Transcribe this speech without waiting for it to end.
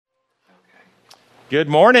Good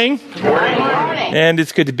morning. Good morning. And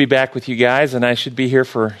it's good to be back with you guys, and I should be here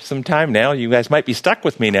for some time now. You guys might be stuck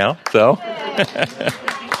with me now, so.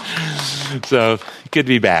 So, good to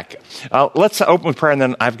be back. Let's open with prayer, and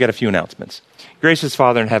then I've got a few announcements. Gracious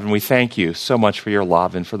Father in heaven, we thank you so much for your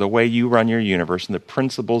love and for the way you run your universe and the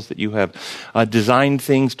principles that you have designed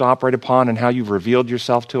things to operate upon and how you've revealed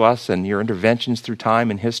yourself to us and your interventions through time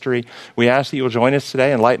and history. We ask that you will join us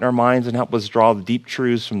today, enlighten our minds, and help us draw the deep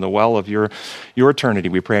truths from the well of your eternity.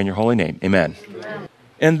 We pray in your holy name. Amen.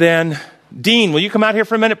 And then, Dean, will you come out here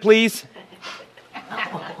for a minute, please?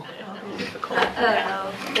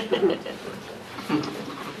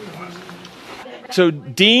 So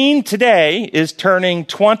Dean today is turning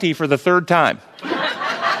 20 for the third time.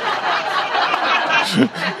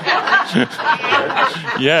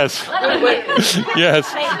 Yes.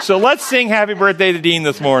 Yes. So let's sing happy birthday to Dean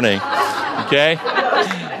this morning. Okay?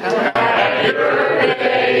 Happy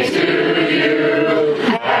birthday to you.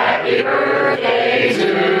 Happy birthday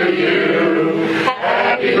to you.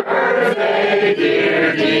 Happy birthday,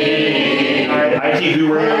 dear Dean. Happy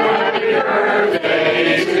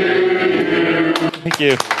birthday to you. Thank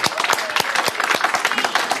you.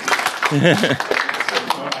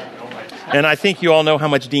 And I think you all know how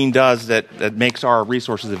much Dean does that makes our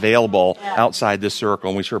resources available outside this circle,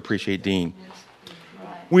 and we sure appreciate Dean.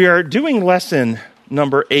 We are doing lesson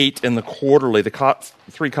number 8 in the quarterly, the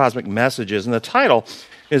 3 cosmic messages, and the title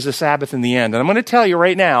is The Sabbath in the End. And I'm going to tell you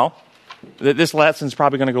right now that this lesson is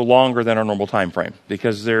probably going to go longer than our normal time frame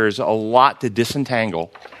because there's a lot to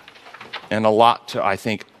disentangle and a lot to, I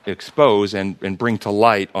think, expose and bring to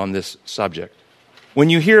light on this subject. When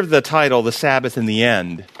you hear the title, The Sabbath in the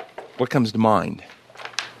End, what comes to mind?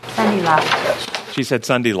 Sunday law. She said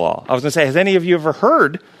Sunday law. I was going to say, has any of you ever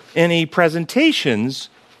heard any presentations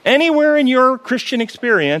anywhere in your Christian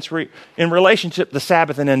experience in relationship to the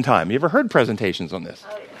Sabbath and end time? You ever heard presentations on this?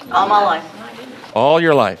 All my life. All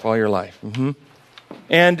your life. Mm-hmm.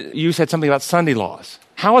 And you said something about Sunday laws.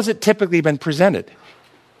 How has it typically been presented?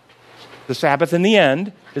 The Sabbath in the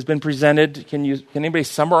end has been presented. Can anybody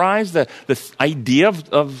summarize the idea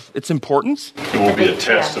of its importance? It will be a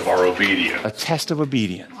test of our obedience. A test of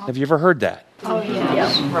obedience. Have you ever heard that? Oh,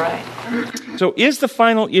 yes. Right. So is the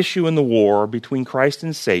final issue in the war between Christ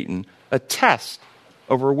and Satan a test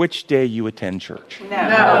over which day you attend church?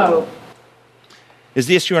 No. Is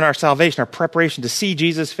the issue in our salvation, our preparation to see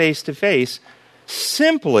Jesus face to face,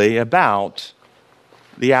 simply about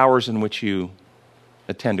the hours in which you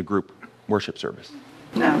attend a group worship service?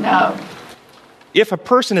 No. If a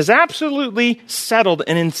person is absolutely settled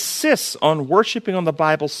and insists on worshiping on the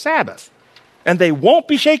Bible Sabbath, and they won't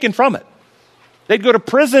be shaken from it, they'd go to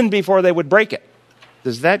prison before they would break it.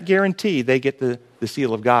 Does that guarantee they get the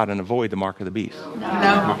seal of God and avoid the mark of the beast?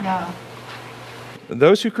 No.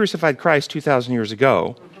 Those who crucified Christ 2,000 years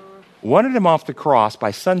ago wanted him off the cross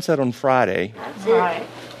by sunset on Friday. That's right.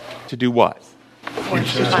 To do what?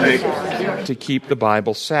 To To keep the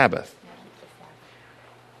Bible Sabbath.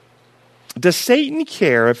 Does Satan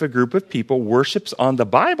care if a group of people worships on the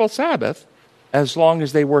Bible Sabbath as long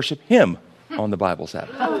as they worship him on the Bible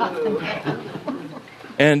Sabbath?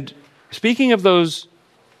 And speaking of those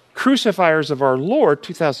crucifiers of our Lord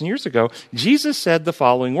 2,000 years ago, Jesus said the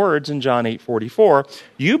following words in John 8:44,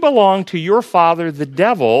 "You belong to your father, the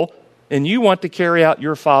devil, and you want to carry out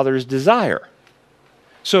your father's desire."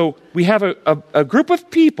 So we have a group of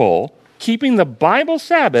people keeping the Bible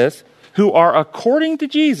Sabbath who are, according to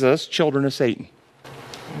Jesus, children of Satan.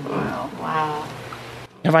 Wow.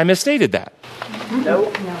 Have I misstated that?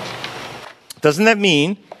 Nope. Doesn't that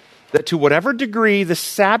mean that to whatever degree the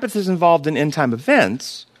Sabbath is involved in end-time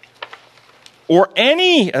events, or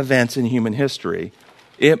any events in human history,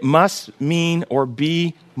 it must mean or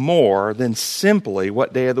be more than simply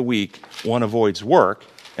what day of the week one avoids work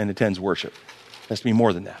and attends worship? It has to be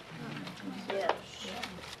more than that.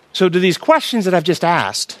 So do these questions that I've just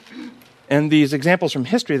asked and these examples from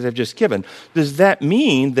history that I've just given, does that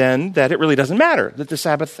mean then that it really doesn't matter, that the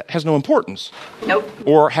Sabbath has no importance? Nope.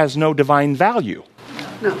 Or has no divine value?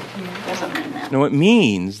 No. Doesn't mean that. No, it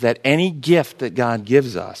means that any gift that God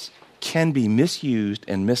gives us can be misused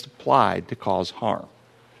and misapplied to cause harm.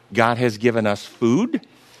 God has given us food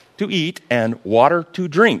to eat and water to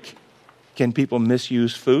drink. Can people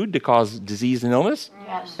misuse food to cause disease and illness?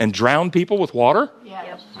 Yes. And drown people with water?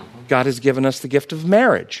 Yes. God has given us the gift of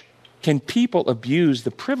marriage. Can people abuse the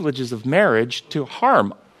privileges of marriage to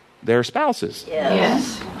harm their spouses?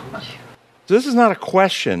 Yes. So this is not a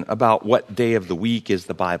question about what day of the week is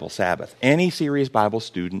the Bible Sabbath. Any serious Bible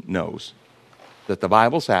student knows that the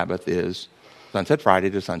Bible Sabbath is sunset Friday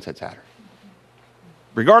to sunset Saturday.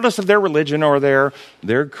 regardless of their religion or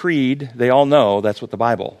their creed, they all know that's what the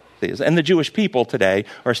Bible is. And the Jewish people today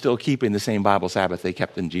are still keeping the same Bible Sabbath they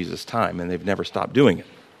kept in Jesus' time, and they've never stopped doing it.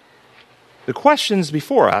 The questions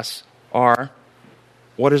before us are,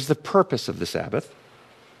 what is the purpose of the Sabbath?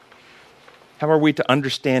 How are we to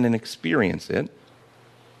understand and experience it?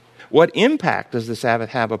 What impact does the Sabbath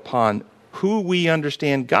have upon who we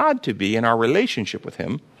understand God to be in our relationship with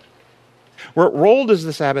Him? What role does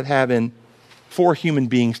the Sabbath have for human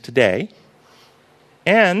beings today?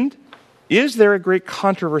 And is there a great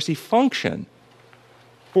controversy function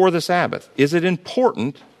for the Sabbath? Is it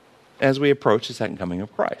important as we approach the second coming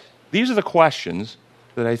of Christ? These are the questions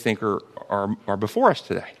that I think are before us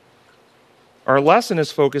today. Our lesson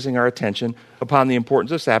is focusing our attention upon the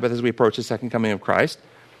importance of Sabbath as we approach the second coming of Christ.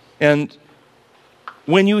 And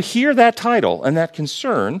when you hear that title and that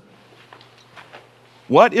concern,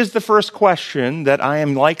 what is the first question that I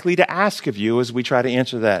am likely to ask of you as we try to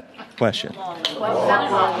answer that question?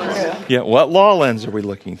 What law lens are we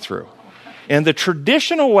looking through? And the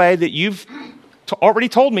traditional way that you've already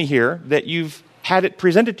told me here, that you've had it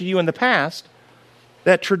presented to you in the past,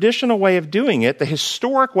 that traditional way of doing it, the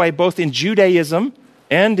historic way, both in Judaism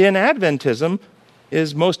and in Adventism,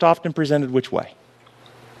 is most often presented which way?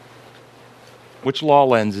 Which law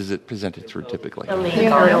lens is it presented through typically?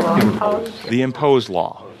 The imposed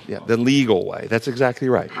law. Yeah, the legal way. That's exactly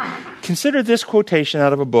right. Consider this quotation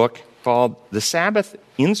out of a book called The Sabbath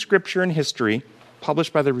in Scripture and History,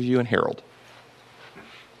 published by the Review and Herald.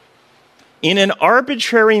 In an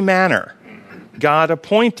arbitrary manner, God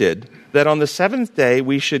appointed that on the seventh day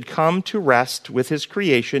we should come to rest with His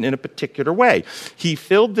creation in a particular way. He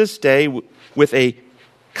filled this day with a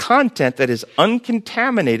content that is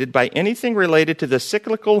uncontaminated by anything related to the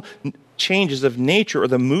cyclical changes of nature or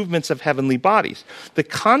the movements of heavenly bodies. The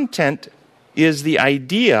content is the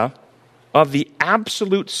idea of the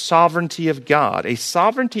absolute sovereignty of God, a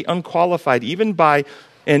sovereignty unqualified even by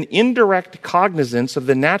an indirect cognizance of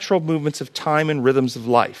the natural movements of time and rhythms of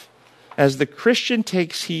life. As the Christian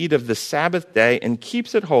takes heed of the Sabbath day and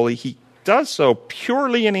keeps it holy, he does so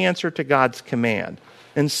purely in answer to God's command,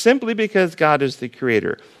 and simply because God is the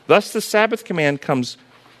creator. Thus, the Sabbath command comes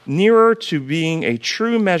nearer to being a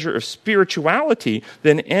true measure of spirituality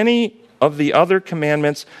than any of the other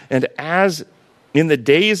commandments, and as in the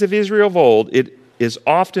days of Israel of old, it is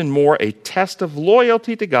often more a test of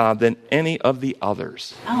loyalty to God than any of the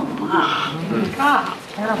others. Oh, wow. God,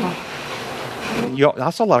 terrible.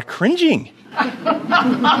 That's a lot of cringing.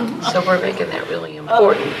 So we're making that really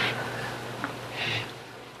important.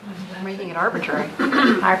 We're making it arbitrary.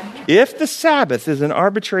 If the Sabbath is an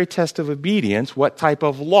arbitrary test of obedience, what type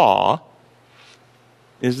of law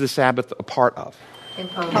is the Sabbath a part of?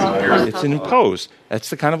 Imposed. It's imposed. That's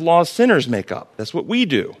the kind of law sinners make up. That's what we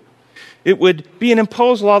do. It would be an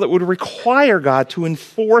imposed law that would require God to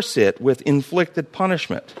enforce it with inflicted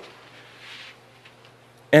punishment.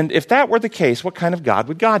 And if that were the case, what kind of God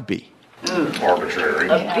would God be? Arbitrary.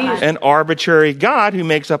 An arbitrary God who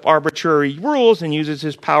makes up arbitrary rules and uses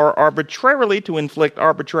His power arbitrarily to inflict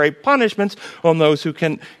arbitrary punishments on those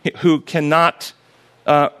because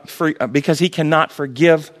He cannot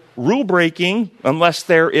forgive rule breaking unless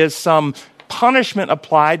there is some punishment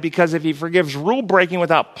applied, because if He forgives rule breaking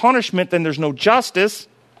without punishment, then there's no justice.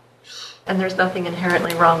 And there's nothing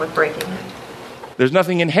inherently wrong with breaking it. There's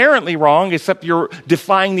nothing inherently wrong except you're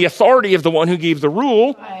defying the authority of the one who gave the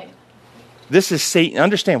rule. Right. This is Satan.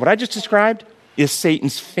 Understand, what I just described is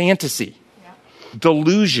Satan's fantasy,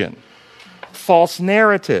 delusion, false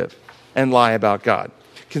narrative, and lie about God.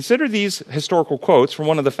 Consider these historical quotes from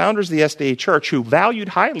one of the founders of the SDA Church who valued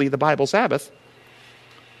highly the Bible Sabbath,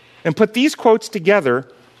 and put these quotes together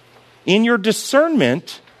in your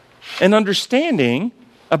discernment and understanding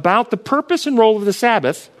about the purpose and role of the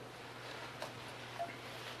Sabbath,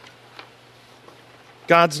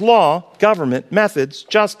 God's law, government, methods,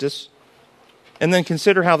 justice, and then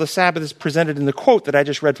consider how the Sabbath is presented in the quote that I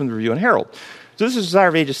just read from the Review and Herald. So this is Desire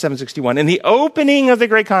of Ages 761. In the opening of the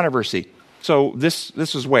great controversy, so this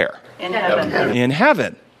is where? In heaven. In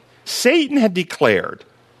heaven. Satan had declared.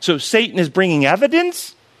 So Satan is bringing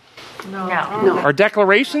evidence? No. Are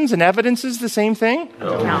declarations and evidences the same thing?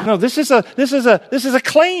 No. No, this is a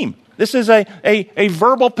claim. This is a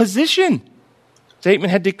verbal position. Satan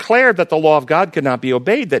had declared that the law of God could not be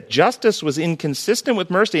obeyed, that justice was inconsistent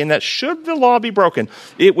with mercy, and that should the law be broken,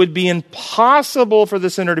 it would be impossible for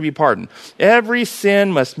the sinner to be pardoned. Every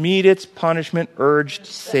sin must meet its punishment, urged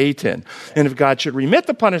Satan. And if God should remit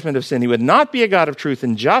the punishment of sin, He would not be a God of truth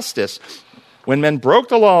and justice. When men broke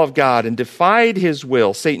the law of God and defied His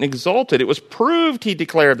will, Satan exulted. It was proved, he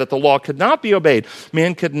declared, that the law could not be obeyed.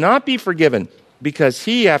 Man could not be forgiven. because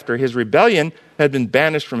he, after his rebellion, had been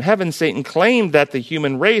banished from heaven, Satan claimed that the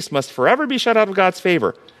human race must forever be shut out of God's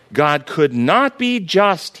favor. God could not be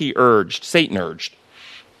just, Satan urged,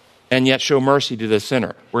 and yet show mercy to the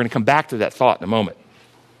sinner. We're going to come back to that thought in a moment.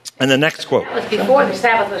 And the next quote. That was before the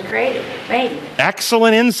Sabbath was created, maybe.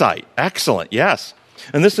 Excellent insight. Excellent, yes.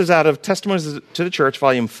 And this is out of Testimonies to the Church,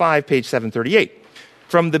 Volume 5, page 738.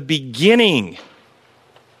 From the beginning,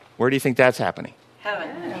 where do you think that's happening?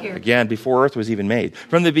 Heaven. Here. Again, before earth was even made.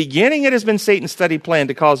 From the beginning, it has been Satan's studied plan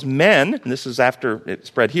to cause men, and this is after it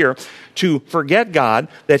spread here, to forget God,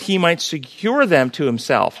 that he might secure them to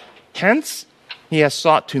himself. Hence, he has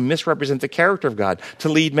sought to misrepresent the character of God, to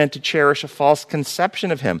lead men to cherish a false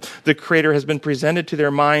conception of him. The Creator has been presented to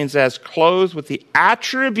their minds as clothed with the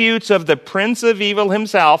attributes of the Prince of Evil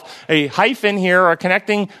himself. A hyphen here, or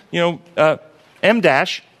connecting, M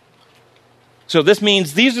dash. So this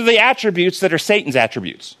means these are the attributes that are Satan's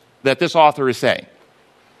attributes, that this author is saying.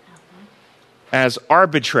 As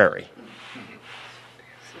arbitrary,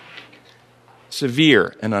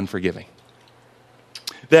 severe, and unforgiving.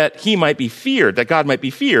 That he might be feared, that God might be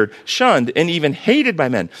feared, shunned, and even hated by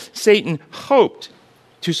men. Satan hoped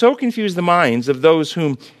to so confuse the minds of those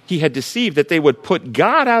whom he had deceived that they would put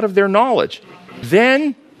God out of their knowledge.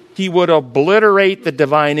 Then he would obliterate the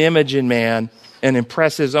divine image in man and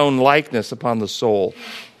impress his own likeness upon the soul.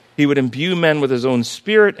 He would imbue men with his own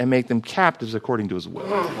spirit and make them captives according to his will.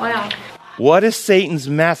 Wow. What is Satan's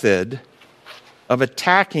method of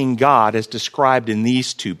attacking God as described in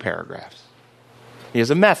these two paragraphs? He has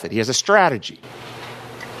a method. He has a strategy.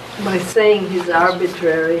 By saying he's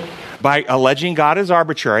arbitrary. By alleging God is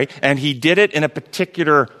arbitrary, and he did it in a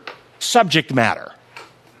particular subject matter.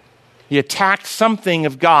 He attacked something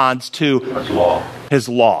of God's to his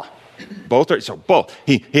law. Both.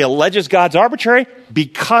 He alleges God's arbitrary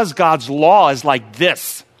because God's law is like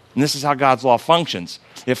this. And this is how God's law functions.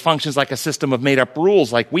 It functions like a system of made-up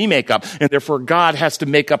rules like we make up. And therefore God has to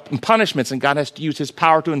make up punishments, and God has to use his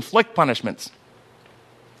power to inflict punishments.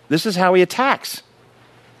 This is how he attacks.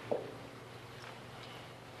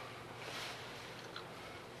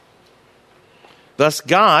 Thus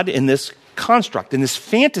God, in this construct, in this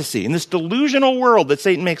fantasy, in this delusional world that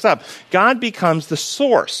Satan makes up, God becomes the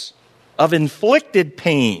source of inflicted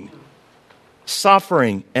pain,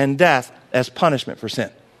 suffering, and death as punishment for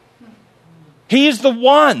sin. He is the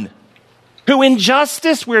one who, in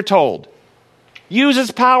justice, we're told,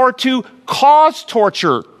 uses power to cause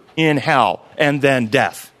torture in hell and then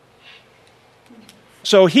death.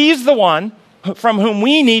 So he's the one from whom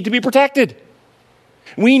we need to be protected.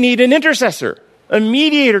 We need an intercessor, a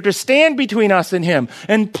mediator to stand between us and him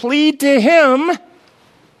and plead to him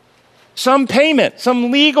some payment,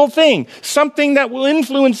 some legal thing, something that will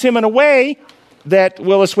influence him in a way that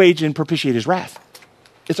will assuage and propitiate his wrath.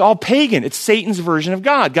 It's all pagan. It's Satan's version of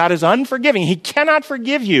God. God is unforgiving. He cannot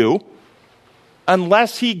forgive you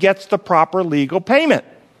unless he gets the proper legal payment.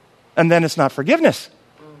 And then it's not forgiveness.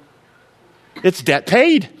 It's debt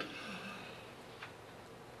paid.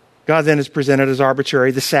 God then is presented as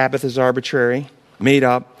arbitrary. The Sabbath is arbitrary, made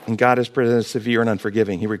up, and God is presented as severe and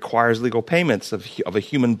unforgiving. He requires legal payments of a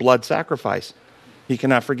human blood sacrifice. He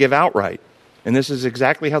cannot forgive outright. And this is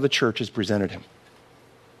exactly how the church has presented him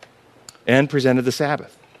and presented the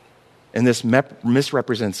Sabbath. And this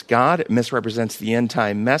misrepresents God. It misrepresents the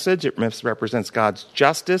end-time message. It misrepresents God's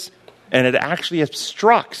justice. And it actually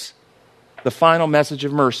obstructs the final message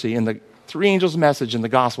of mercy and the three angels' message in the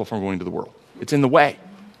gospel from going to the world. It's in the way.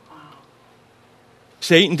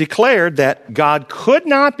 Satan declared that God could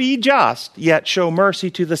not be just, yet show mercy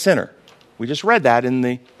to the sinner. We just read that in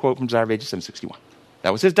the quote from Desire of Ages 761.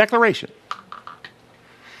 That was his declaration.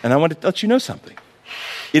 And I want to let you know something.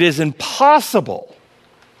 It is impossible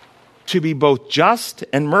to be both just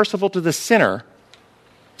and merciful to the sinner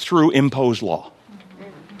through imposed law.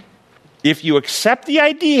 If you accept the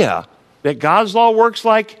idea that God's law works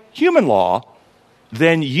like human law,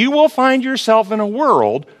 then you will find yourself in a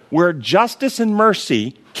world where justice and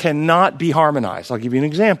mercy cannot be harmonized. I'll give you an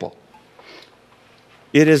example.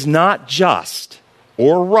 It is not just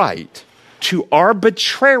or right to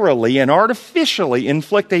arbitrarily and artificially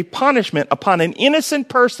inflict a punishment upon an innocent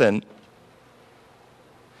person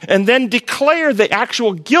and then declare the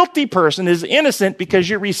actual guilty person is innocent because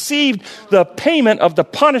you received the payment of the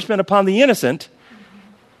punishment upon the innocent.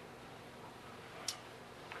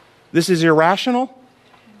 This is irrational.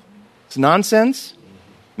 It's nonsense.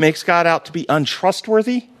 Makes God out to be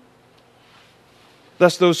untrustworthy.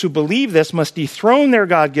 Thus, those who believe this must dethrone their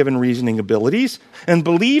God-given reasoning abilities and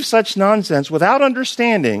believe such nonsense without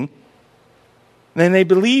understanding. Then they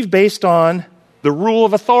believe based on the rule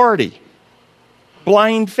of authority,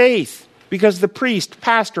 blind faith, because the priest,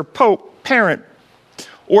 pastor, pope, parent,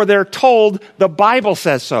 or they're told the Bible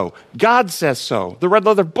says so, God says so, the red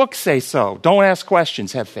leather books say so. Don't ask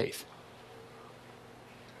questions, have faith.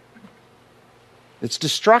 It's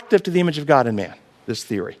destructive to the image of God in man, this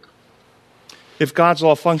theory. If God's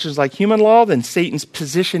law functions like human law, then Satan's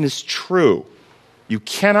position is true. You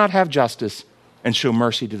cannot have justice and show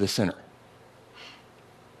mercy to the sinner.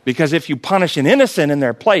 Because if you punish an innocent in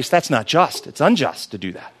their place, that's not just. It's unjust to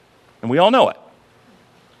do that. And we all know it.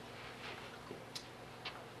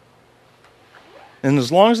 And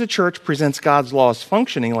as long as the church presents God's law as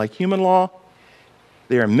functioning like human law,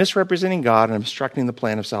 they are misrepresenting God and obstructing the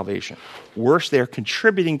plan of salvation. Worse, they are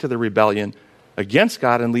contributing to the rebellion against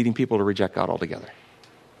God and leading people to reject God altogether.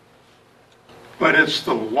 But it's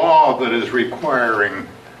the law that is requiring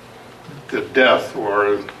the death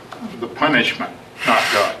or the punishment, not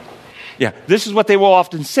God. Yeah, this is what they will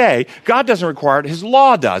often say. God doesn't require it, his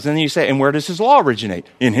law does. And then you say, and where does his law originate?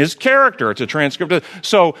 In his character. It's a transcript of,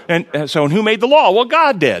 so who made the law? Well,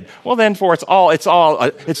 God did. Well, then it's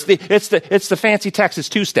the fancy Texas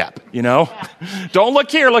two-step, you know? Yeah. Don't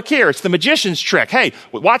look here. It's the magician's trick. Hey,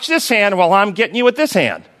 watch this hand while I'm getting you with this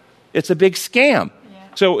hand. It's a big scam.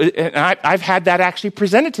 Yeah. So I've had that actually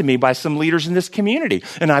presented to me by some leaders in this community,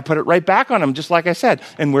 and I put it right back on them, just like I said.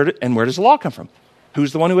 And where does the law come from?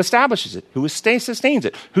 Who's the one who establishes it? Who sustains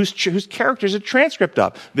it? Whose character is a transcript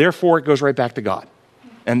of? Therefore, it goes right back to God.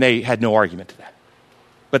 And they had no argument to that.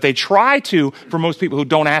 But they try to, for most people who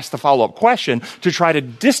don't ask the follow-up question, to try to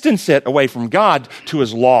distance it away from God to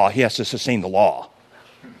his law. He has to sustain the law.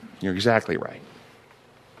 You're exactly right.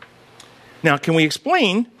 Now, can we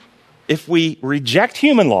explain, if we reject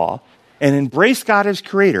human law and embrace God as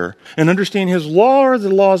creator and understand his law or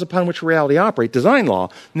the laws upon which reality operates, design law,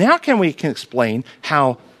 now can explain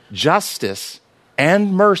how justice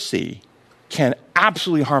and mercy can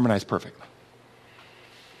absolutely harmonize perfectly.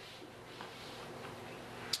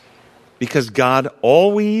 Because God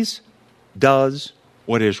always does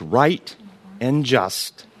what is right and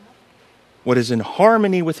just, what is in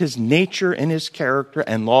harmony with his nature and his character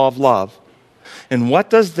and law of love. And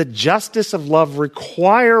what does the justice of love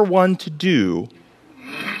require one to do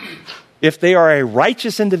if they are a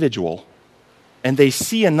righteous individual and they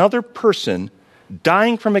see another person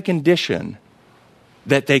dying from a condition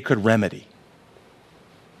that they could remedy?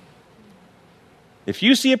 If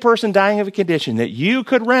you see a person dying of a condition that you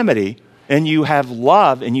could remedy and you have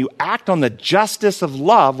love and you act on the justice of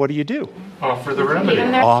love, what do? Offer the remedy.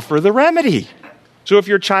 Offer the remedy. So if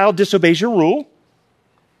your child disobeys your rule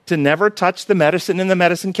to never touch the medicine in the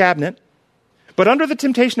medicine cabinet, but under the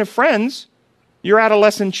temptation of friends, your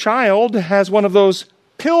adolescent child has one of those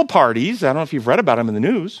pill parties, I don't know if you've read about them in the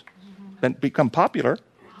news, that become popular,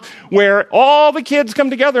 where all the kids come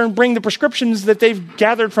together and bring the prescriptions that they've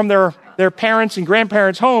gathered from their parents' and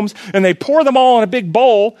grandparents' homes, and they pour them all in a big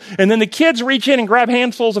bowl, and then the kids reach in and grab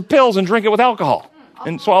handfuls of pills and drink it with alcohol,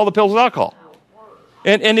 and swallow the pills with alcohol.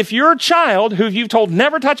 And if you're a child who you've told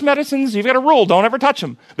never touch medicines, you've got a rule, don't ever touch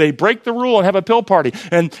them. They break the rule and have a pill party.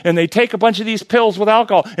 And they take a bunch of these pills with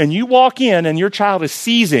alcohol. And you walk in and your child is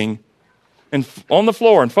seizing and on the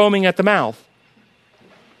floor and foaming at the mouth.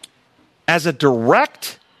 As a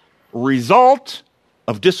direct result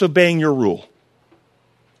of disobeying your rule.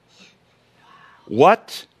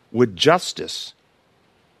 What would justice,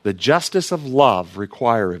 the justice of love,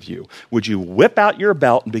 require of you? Would you whip out your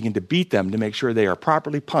belt and begin to beat them to make sure they are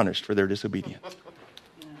properly punished for their disobedience?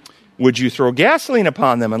 Would you throw gasoline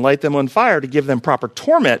upon them and light them on fire to give them proper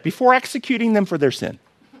torment before executing them for their sin?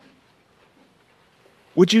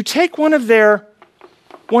 Would you take one of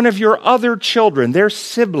your other children, their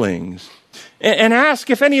siblings, and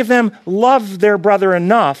ask if any of them love their brother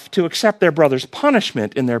enough to accept their brother's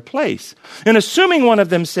punishment in their place? And assuming one of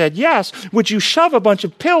them said yes, would you shove a bunch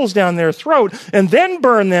of pills down their throat and then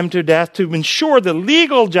burn them to death to ensure the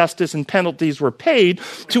legal justice and penalties were paid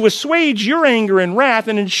to assuage your anger and wrath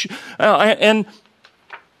and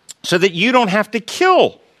so that you don't have to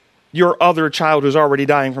kill your other child who's already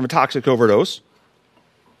dying from a toxic overdose?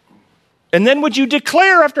 And then would you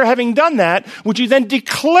declare, after having done that, would you then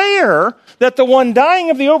declare that the one dying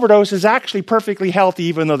of the overdose is actually perfectly healthy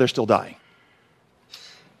even though they're still dying?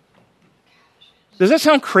 Does that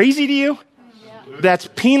sound crazy to you? Yeah. That's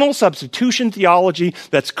penal substitution theology.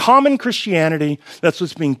 That's common Christianity. That's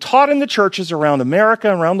what's being taught in the churches around America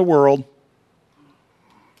and around the world.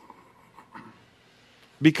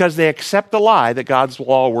 Because they accept the lie that God's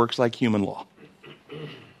law works like human law.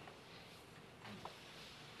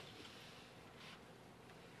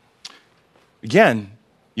 Again,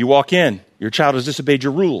 you walk in, your child has disobeyed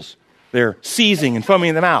your rules. They're seizing and foaming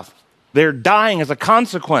in the mouth. They're dying as a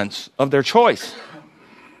consequence of their choice.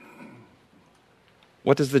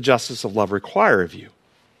 What does the justice of love require of you?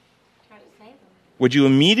 Would you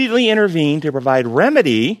immediately intervene to provide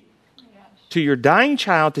remedy to your dying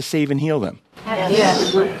child to save and heal them?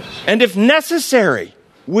 Yes. And if necessary,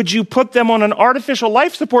 would you put them on an artificial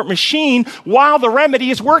life support machine while the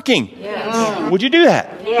remedy is working? Yes. Would you do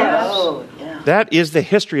that? Yes. Oh, yeah. That is the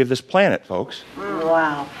history of this planet, folks.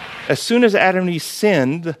 Wow. As soon as Adam and Eve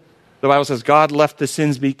sinned, the Bible says God left the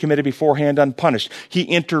sins be committed beforehand unpunished. He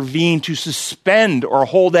intervened to suspend or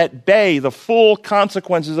hold at bay the full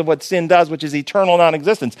consequences of what sin does, which is eternal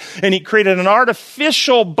non-existence. And he created an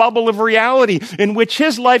artificial bubble of reality in which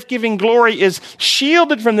his life-giving glory is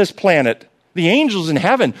shielded from this planet. The angels in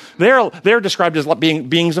heaven, they're described as being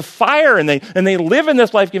beings of fire, and they live in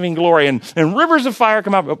this life-giving glory, and rivers of fire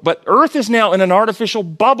come out. But earth is now in an artificial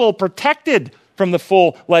bubble, protected from the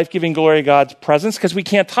full life-giving glory of God's presence, because we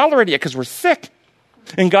can't tolerate it because we're sick.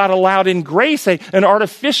 And God allowed in grace an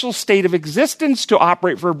artificial state of existence to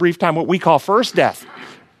operate for a brief time, what we call first death,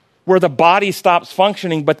 where the body stops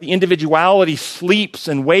functioning, but the individuality sleeps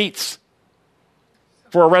and waits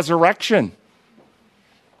for a resurrection.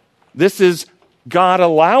 This is God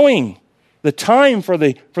allowing the time for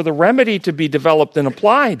the remedy to be developed and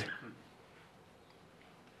applied.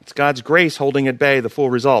 It's God's grace holding at bay the full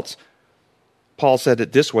results. Paul said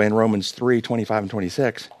it this way in Romans 3:25 and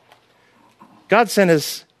 26. God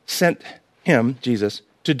sent him, Jesus,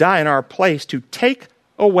 to die in our place to take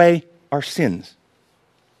away our sins,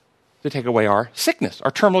 to take away our sickness, our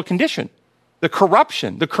terminal condition, the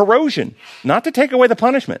corruption, the corrosion, not to take away the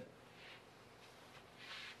punishment.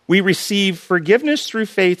 We receive forgiveness through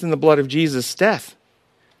faith in the blood of Jesus' death.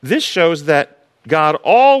 This shows that God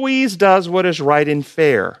always does what is right and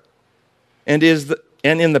fair, and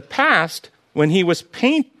in the past, when he was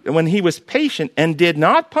patient and did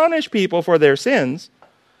not punish people for their sins,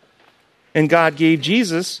 and God gave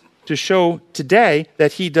Jesus to show today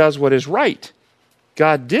that he does what is right.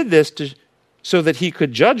 God did this so that he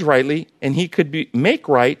could judge rightly, and he could make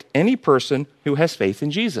right any person who has faith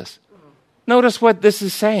in Jesus. Notice what this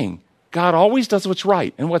is saying. God always does what's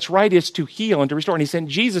right, and what's right is to heal and to restore. And he sent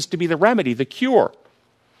Jesus to be the remedy, the cure.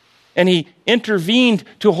 And he intervened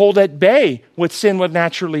to hold at bay what sin would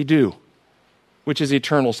naturally do, which is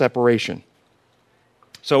eternal separation.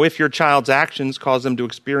 So if your child's actions cause them to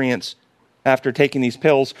experience, after taking these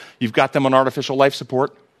pills, you've got them on artificial life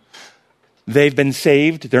support, they've been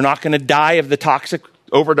saved, they're not going to die of the toxic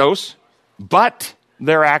overdose, but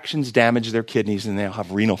their actions damage their kidneys and they'll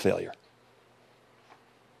have renal failure.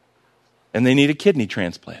 And they need a kidney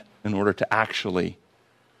transplant in order to actually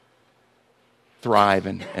thrive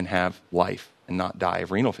and have life and not die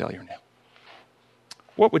of renal failure now.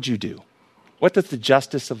 What would you do? What does the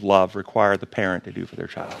justice of love require the parent to do for their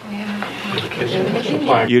child?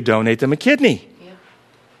 You donate them a kidney. Yeah.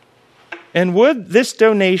 And would this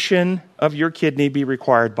donation of your kidney be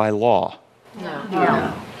required by law?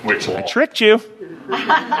 No. Which law? I tricked you.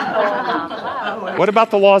 What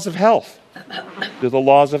about the laws of health? Do the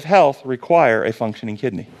laws of health require a functioning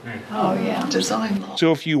kidney? Oh, yeah. Design law.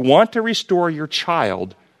 So if you want to restore your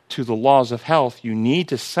child to the laws of health, you need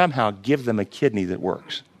to somehow give them a kidney that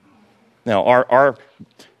works. Now, our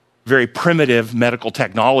very primitive medical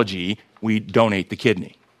technology, we donate the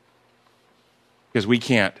kidney because we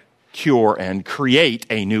can't cure and create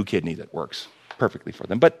a new kidney that works perfectly for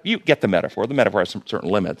them. But you get the metaphor. The metaphor has some certain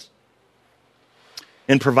limits.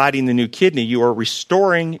 In providing the new kidney, you are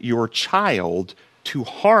restoring your child to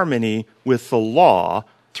harmony with the law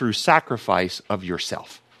through sacrifice of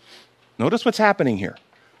yourself. Notice what's happening here.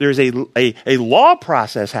 There's a law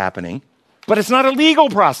process happening, but it's not a legal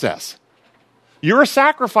process. Your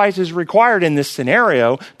sacrifice is required in this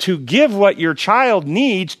scenario to give what your child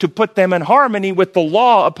needs to put them in harmony with the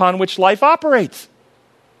law upon which life operates.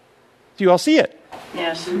 Do you all see it?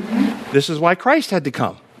 Yes. This is why Christ had to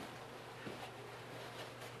come.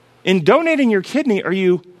 In donating your kidney, are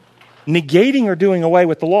you negating or doing away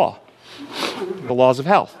with the law? The laws of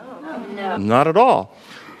health? No. Not at all.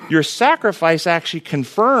 Your sacrifice actually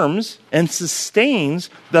confirms and sustains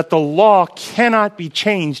that the law cannot be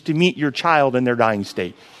changed to meet your child in their dying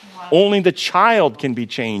state. Wow. Only the child can be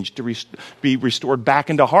changed to be restored back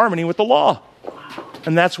into harmony with the law.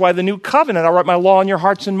 And that's why the new covenant, I write my law in your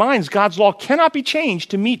hearts and minds. God's law cannot be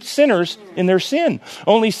changed to meet sinners in their sin.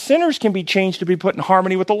 Only sinners can be changed to be put in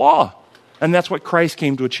harmony with the law. And that's what Christ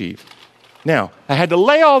came to achieve. Now, I had to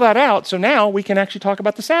lay all that out, so now we can actually talk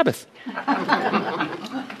about the Sabbath.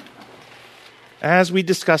 As we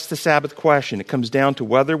discuss the Sabbath question, it comes down to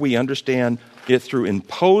whether we understand it through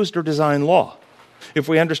imposed or designed law. If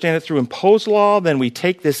we understand it through imposed law, then we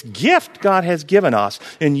take this gift God has given us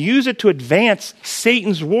and use it to advance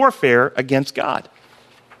Satan's warfare against God.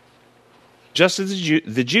 Just as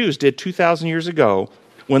the Jews did 2,000 years ago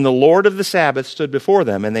when the Lord of the Sabbath stood before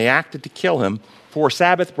them and they acted to kill him for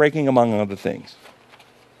Sabbath breaking, among other things.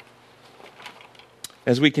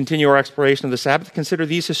 As we continue our exploration of the Sabbath, consider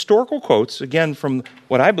these historical quotes, again, from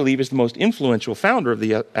what I believe is the most influential founder of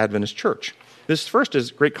the Adventist Church. This first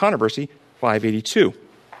is Great Controversy, 582.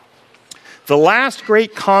 The last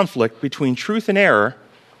great conflict between truth and error,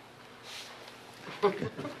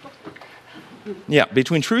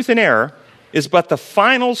 between truth and error, is but the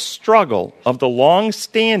final struggle of the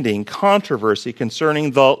long-standing controversy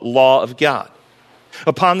concerning the law of God.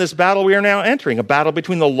 Upon this battle we are now entering, a battle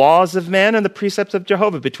between the laws of men and the precepts of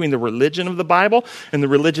Jehovah, between the religion of the Bible and the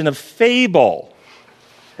religion of fable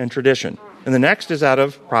and tradition. And the next is out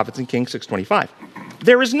of Prophets and Kings 6:25.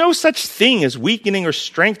 There is no such thing as weakening or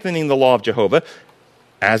strengthening the law of Jehovah.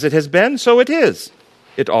 As it has been, so it is.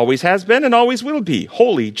 It always has been and always will be,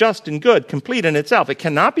 holy, just, and good, complete in itself. It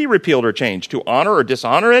cannot be repealed or changed. To honor or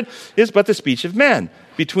dishonor it is but the speech of men.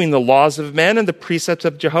 Between the laws of men and the precepts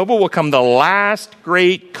of Jehovah will come the last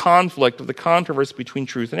great conflict of the controversy between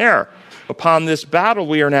truth and error. Upon this battle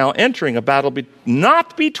we are now entering, a battle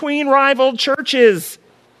not between rival churches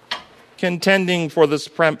contending for the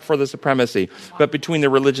supremacy, but between the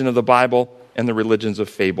religion of the Bible and the religions of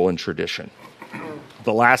fable and tradition.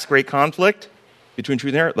 The last great conflict between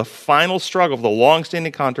truth and error, the final struggle of the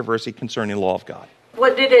long-standing controversy concerning the law of God.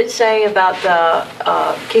 What did it say about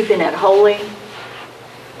the keeping it holy?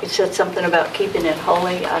 It said something about keeping it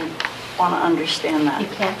holy. I want to understand that. You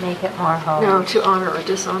can't make it more holy. No, to honor or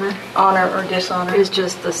dishonor. Honor or dishonor Is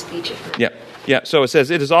just the speech of men. Yeah. So it says,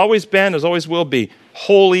 it has always been, as always will be,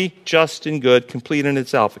 holy, just, and good, complete in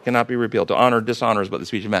itself. It cannot be repealed. To honor or dishonor is but the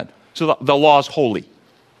speech of men. So the law is holy,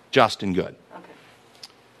 just, and good. Okay.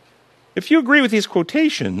 If you agree with these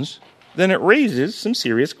quotations, then it raises some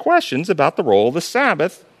serious questions about the role of the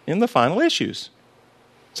Sabbath in the final issues,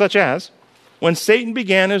 such as, when Satan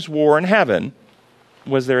began his war in heaven,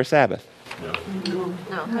 was there a Sabbath?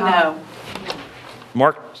 No.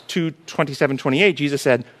 Mark 2:27-28, Jesus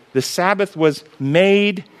said, the Sabbath was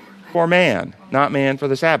made for man, not man for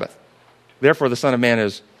the Sabbath. Therefore, the Son of Man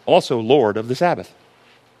is also Lord of the Sabbath.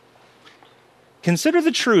 Consider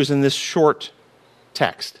the truths in this short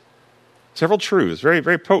text. Several truths, very,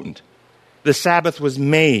 very potent. The Sabbath was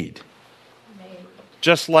made,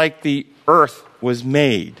 just like the earth was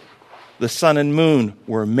made. The sun and moon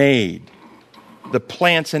were made. The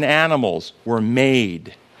plants and animals were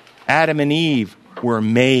made. Adam and Eve were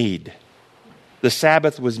made. The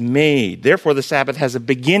Sabbath was made. Therefore, the Sabbath has a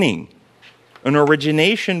beginning, an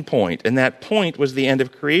origination point, and that point was the end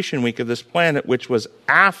of creation week of this planet, which was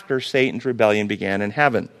after Satan's rebellion began in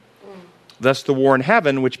heaven. Thus, the war in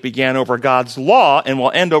heaven, which began over God's law and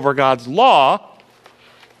will end over God's law,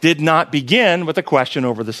 did not begin with a question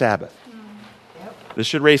over the Sabbath. This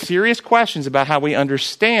should raise serious questions about how we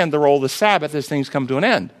understand the role of the Sabbath as things come to an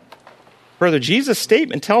end. Further, Jesus'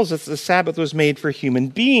 statement tells us the Sabbath was made for human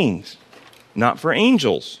beings, not for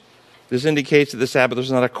angels. This indicates that the Sabbath was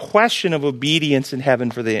not a question of obedience in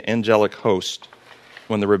heaven for the angelic host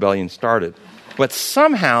when the rebellion started, but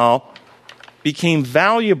somehow became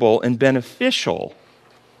valuable and beneficial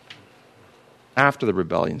after the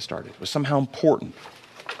rebellion started. It was somehow important.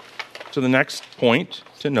 So the next point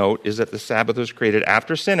to note is that the Sabbath was created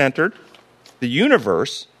after sin entered. The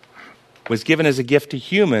universe was given as a gift to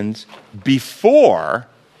humans before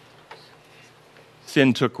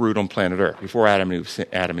sin took root on planet Earth, before Adam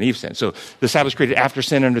and Eve sinned. So the Sabbath was created after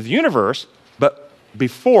sin entered the universe, but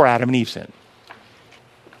before Adam and Eve sinned.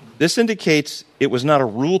 This indicates it was not a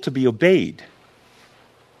rule to be obeyed,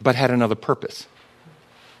 but had another purpose.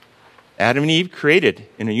 Adam and Eve created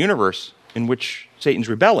in a universe in which Satan's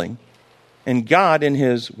rebelling, and God, in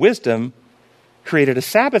his wisdom, created a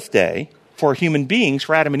Sabbath day for human beings,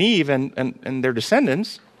 for Adam and Eve and their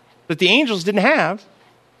descendants, that the angels didn't have.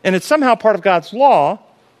 And it's somehow part of God's law,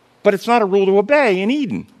 but it's not a rule to obey in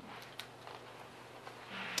Eden.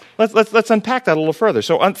 Let's unpack that a little further.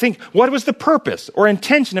 So think, what was the purpose or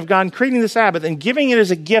intention of God in creating the Sabbath and giving it as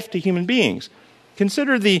a gift to human beings?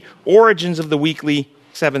 Consider the origins of the weekly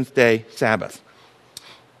seventh-day Sabbath.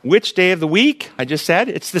 Which day of the week? I just said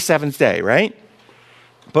it's the seventh day, right?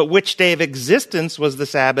 But which day of existence was the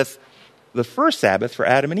Sabbath, the first Sabbath for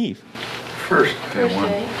Adam and Eve? First day.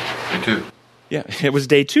 Day two. Yeah, it was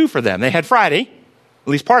day 2 for them. They had Friday, at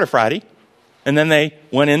least part of Friday, and then they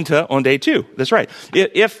went on day 2. That's right.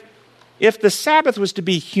 If the Sabbath was to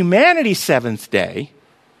be humanity's seventh day,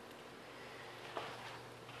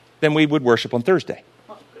 then we would worship on Thursday.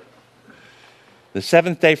 The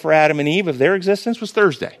seventh day for Adam and Eve of their existence was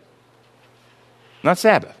Thursday, not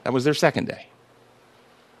Sabbath. That was their second day.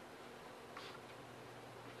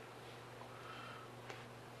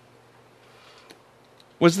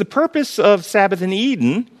 Was the purpose of Sabbath in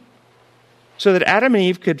Eden so that Adam and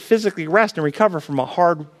Eve could physically rest and recover from a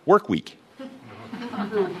hard work week?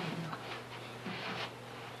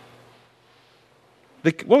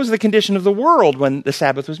 What was the condition of the world when the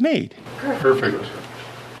Sabbath was made? Perfect.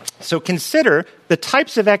 So consider the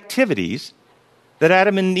types of activities that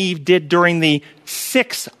Adam and Eve did during the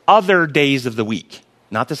 6 other days of the week,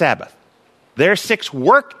 not the Sabbath. Their 6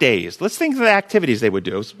 work days. Let's think of the activities they would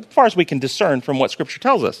do, as far as we can discern from what Scripture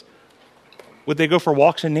tells us. Would they go for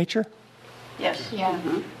walks in nature? Yes. Yeah.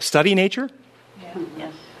 Study nature?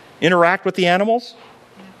 Yes. Interact with the animals?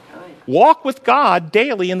 Oh, yeah. Walk with God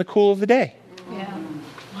daily in the cool of the day? Yeah.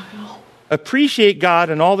 Appreciate God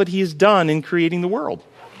and all that He has done in creating the world?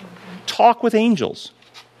 Talk with angels?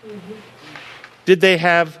 Did they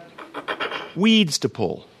have weeds to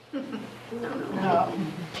pull? No.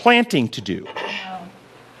 Planting to do?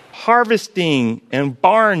 Harvesting and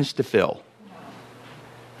barns to fill?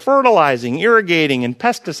 Fertilizing, irrigating, and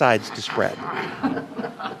pesticides to spread?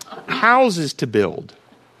 Houses to build?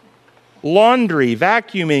 Laundry,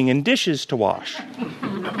 vacuuming, and dishes to wash?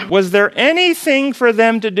 Was there anything for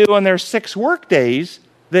them to do on their 6 work days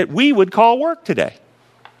that we would call work today?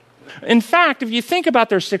 In fact, if you think about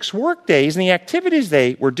their 6 work days and the activities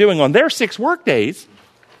they were doing on their 6 work days,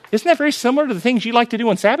 isn't that very similar to the things you like to do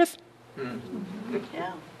on Sabbath?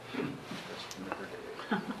 Yeah.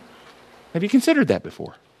 Have you considered that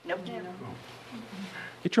before? Nope.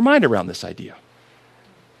 Get your mind around this idea.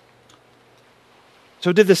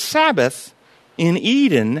 So did the Sabbath in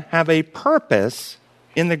Eden have a purpose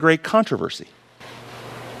in the great controversy?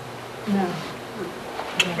 No.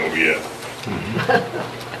 Oh, yeah.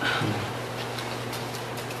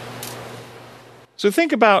 So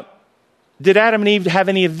think about, did Adam and Eve have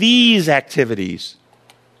any of these activities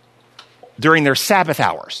during their Sabbath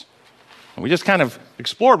hours? And we just kind of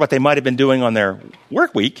explored what they might have been doing on their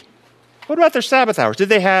work week. What about their Sabbath hours? Did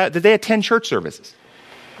they attend church services?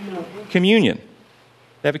 No. Communion.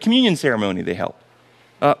 They have a communion ceremony they held.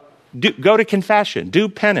 Go to confession, do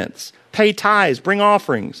penance, pay tithes, bring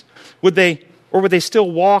offerings. Would they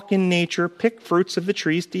still walk in nature, pick fruits of the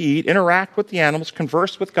trees to eat, interact with the animals,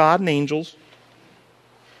 converse with God and angels?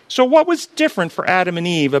 So what was different for Adam and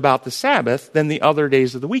Eve about the Sabbath than the other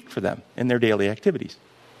days of the week for them in their daily activities?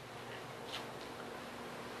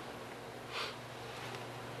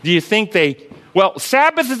 Do you think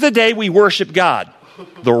Sabbath is the day we worship God.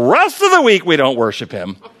 The rest of the week we don't worship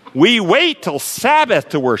Him. We wait till Sabbath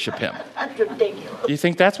to worship Him. That's ridiculous. Do you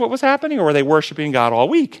think that's what was happening, or were they worshiping God all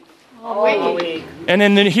week? All week. And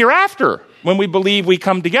in the hereafter, when we believe we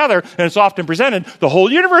come together, and it's often presented, the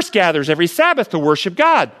whole universe gathers every Sabbath to worship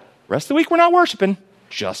God. The rest of the week we're not worshiping,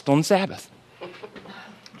 just on Sabbath. Does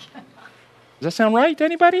that sound right to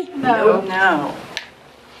anybody? No.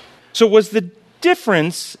 So was the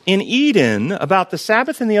difference in Eden about the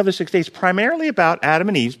Sabbath and the other 6 days primarily about Adam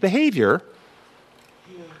and Eve's behavior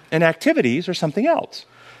and activities, or something else?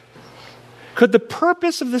 Could the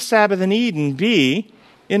purpose of the Sabbath in Eden be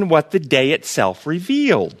in what the day itself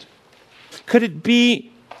revealed? Could it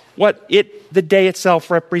be what the day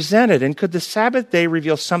itself represented? And could the Sabbath day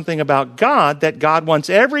reveal something about God that God wants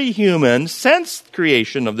every human, since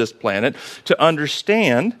creation of this planet, to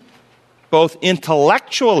understand both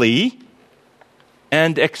intellectually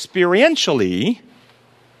and experientially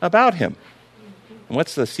about Him? And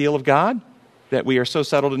what's the seal of God? That we are so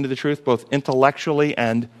settled into the truth, both intellectually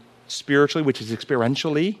and spiritually, which is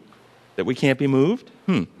experientially, that we can't be moved?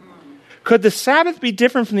 Could the Sabbath be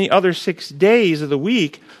different from the other 6 days of the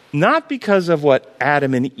week, not because of what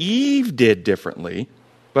Adam and Eve did differently,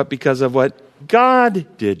 but because of what God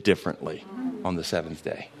did differently on the 7th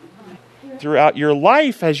day? Throughout your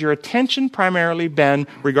life, has your attention primarily been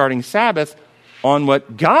regarding Sabbath on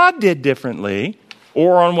what God did differently,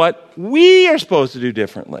 or on what we are supposed to do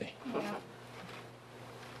differently?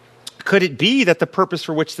 Could it be that the purpose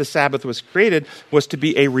for which the Sabbath was created was to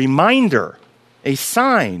be a reminder, a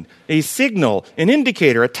sign, a signal, an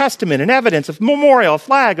indicator, a testament, an evidence, a memorial, a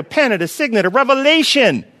flag, a pennant, a signet, a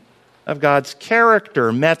revelation of God's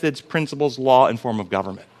character, methods, principles, law, and form of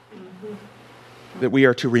government? That we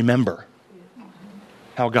are to remember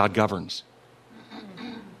how God governs.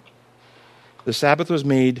 The Sabbath was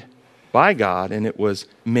made by God, and it was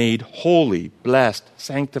made holy, blessed,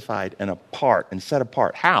 sanctified, and apart, and set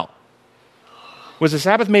apart. How? Was the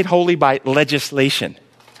Sabbath made holy by legislation?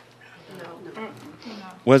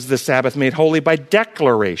 Was the Sabbath made holy by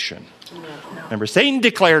declaration? Remember, Satan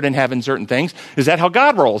declared in heaven certain things. Is that how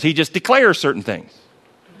God rolls? He just declares certain things.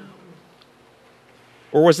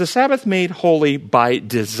 Or was the Sabbath made holy by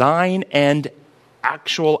design and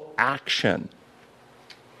actual action?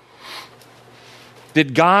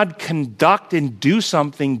 Did God conduct and do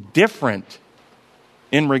something different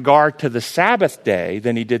in regard to the Sabbath day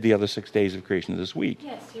than he did the other 6 days of creation of this week?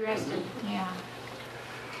 Yes, he rested. Yeah.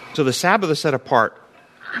 So the Sabbath is set apart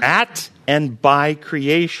at and by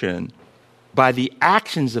creation, by the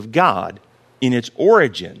actions of God in its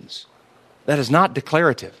origins. That is not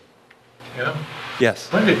declarative. Yeah.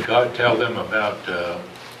 Yes. When did God tell them about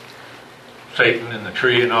Satan and the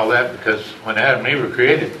tree and all that? Because when Adam and Eve were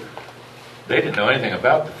created, they didn't know anything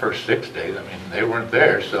about the first 6 days. I mean, they weren't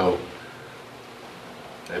there. So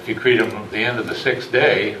if you create them at the end of the 6th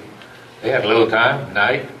day, they had a little time,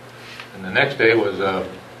 night, and the next day wasn't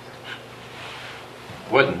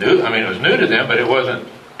new. I mean, it was new to them, but it wasn't.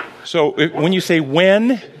 So when you say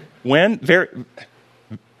when, if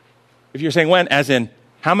you're saying when, as in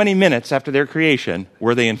how many minutes after their creation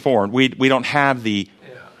were they informed? We don't have a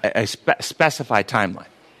specified timeline.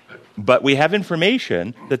 But we have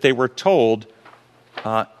information that they were told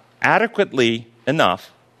adequately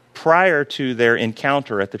enough prior to their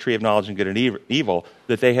encounter at the tree of knowledge and good and evil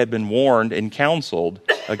that they had been warned and counseled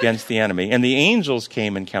against the enemy. And the angels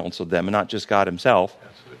came and counseled them, and not just God himself.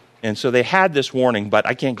 And so they had this warning, but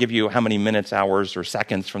I can't give you how many minutes, hours, or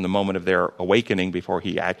seconds from the moment of their awakening before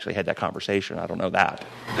he actually had that conversation. I don't know that.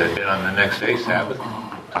 That had been on the next day, Sabbath?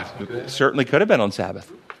 It certainly could have been on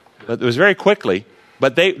Sabbath. But it was very quickly.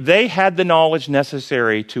 But they had the knowledge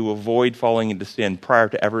necessary to avoid falling into sin prior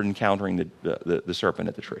to ever encountering the serpent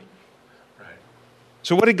at the tree. Right.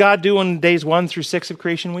 So what did God do on days 1 through 6 of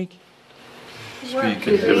creation week? He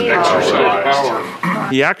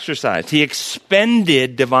exercised. He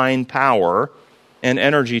expended divine power and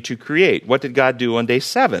energy to create. What did God do on day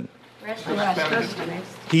 7?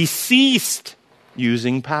 He ceased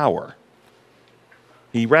using power.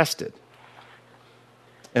 He rested.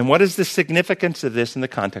 And what is the significance of this in the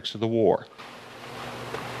context of the war?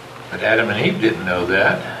 But Adam and Eve didn't know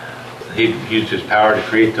that. He used his power to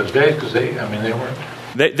create those days because they weren't.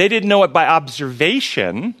 They didn't know it by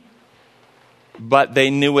observation, but they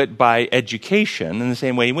knew it by education in the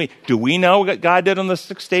same way we. Do we know what God did on the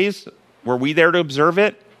 6 days? Were we there to observe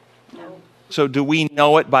it? No. So do we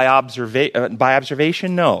know it by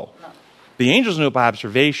observation? No. The angels knew it by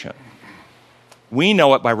observation. We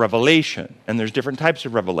know it by revelation, and there's different types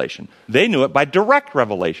of revelation. They knew it by direct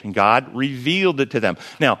revelation. God revealed it to them.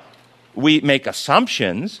 Now, we make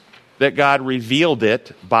assumptions that God revealed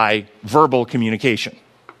it by verbal communication.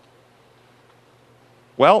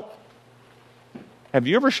 Well, have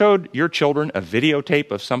you ever showed your children a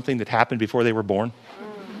videotape of something that happened before they were born?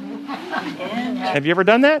 Have you ever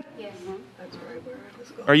done that? Yes.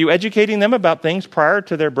 Are you educating them about things prior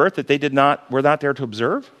to their birth that they were not there to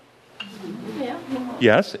observe?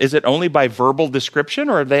 Yes. Is it only by verbal description,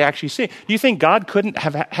 or have they actually seen? Do you think God couldn't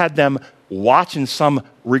have had them watch in some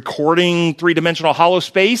recording 3-dimensional hollow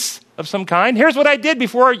space of some kind? Here's what I did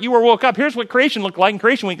before you woke up. Here's what creation looked like in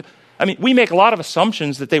creation week. I mean, we make a lot of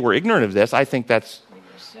assumptions that they were ignorant of this. I think that's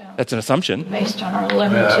an assumption. Based on our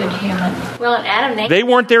limited human. Well, and Adam, They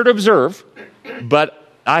weren't there to observe,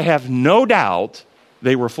 but I have no doubt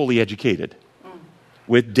they were fully educated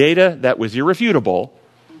with data that was irrefutable.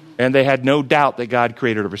 And they had no doubt that God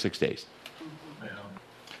created over 6 days.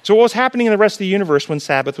 So what was happening in the rest of the universe when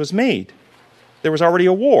Sabbath was made? There was already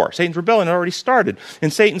a war. Satan's rebellion had already started.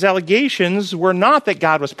 And Satan's allegations were not that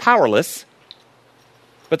God was powerless,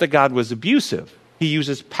 but that God was abusive. He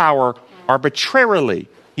uses power arbitrarily.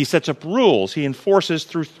 He sets up rules. He enforces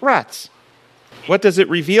through threats. What does it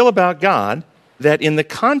reveal about God? That in the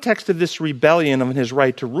context of this rebellion of his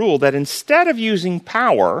right to rule, that instead of using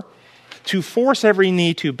power to force every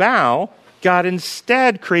knee to bow, God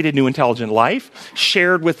instead created new intelligent life,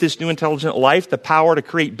 shared with this new intelligent life the power to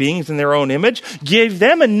create beings in their own image, gave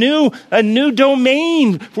them a new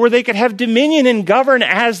domain where they could have dominion and govern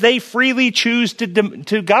as they freely choose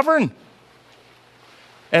to govern.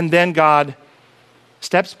 And then God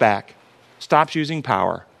steps back, stops using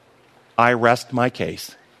power. I rest my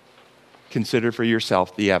case. Consider for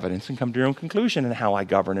yourself the evidence and come to your own conclusion in how I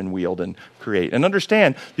govern and wield and create. And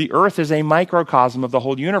understand, the earth is a microcosm of the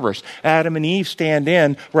whole universe. Adam and Eve stand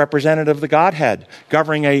in representative of the Godhead,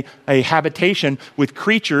 governing a habitation with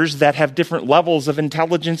creatures that have different levels of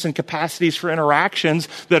intelligence and capacities for interactions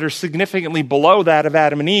that are significantly below that of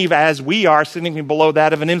Adam and Eve, as we are significantly below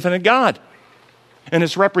that of an infinite God. And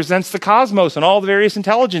it represents the cosmos and all the various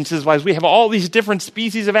intelligences, as we have all these different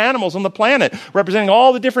species of animals on the planet, representing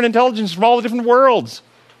all the different intelligences from all the different worlds.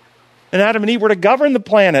 And Adam and Eve were to govern the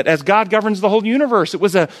planet as God governs the whole universe. It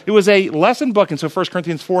was a lesson book. And so 1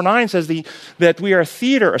 Corinthians 4:9 says that we are a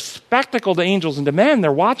theater, a spectacle to angels and to men.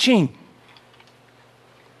 They're watching.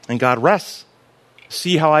 And God rests.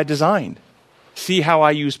 See how I designed. See how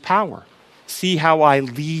I use power. See how I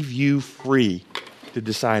leave you free to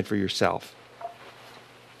decide for yourself.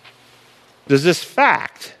 Does this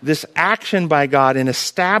fact, this action by God in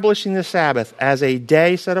establishing the Sabbath as a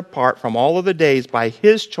day set apart from all other days by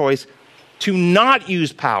his choice to not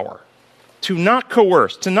use power, to not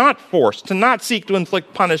coerce, to not force, to not seek to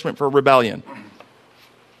inflict punishment for rebellion,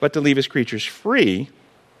 but to leave his creatures free,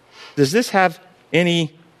 does this have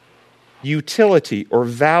any utility or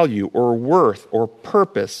value or worth or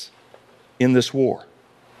purpose in this war?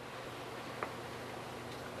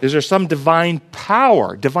 Is there some divine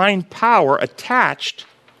power attached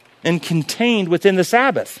and contained within the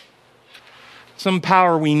Sabbath? Some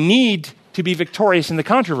power we need to be victorious in the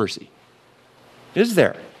controversy? Is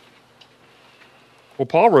there? Well,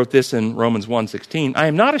 Paul wrote this in Romans 1:16, I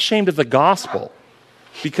am not ashamed of the gospel,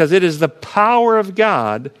 because it is the power of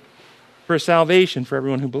God for salvation for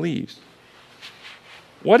everyone who believes.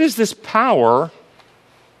 What is this power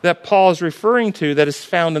that Paul is referring to that is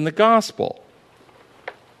found in the gospel?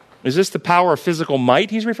 Is this the power of physical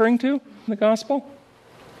might he's referring to in the gospel?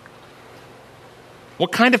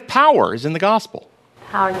 What kind of power is in the gospel?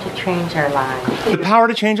 Power to change our lives. The power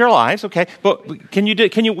to change our lives, okay. But can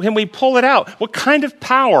we pull it out? What kind of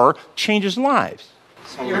power changes lives?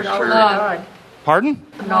 God. Pardon?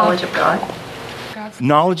 The knowledge of God.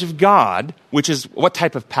 Knowledge of God, which is what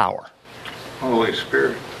type of power? Holy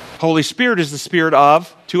Spirit. Holy Spirit is the spirit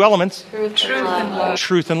of two elements. Truth and love.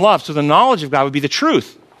 Truth and love. So the knowledge of God would be the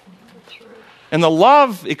truth. And the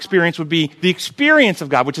love experience would be the experience of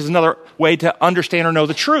God, which is another way to understand or know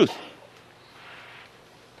the truth.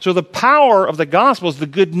 So the power of the gospel is the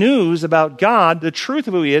good news about God, the truth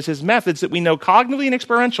of who he is, his methods that we know cognitively and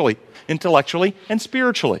experientially, intellectually and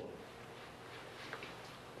spiritually.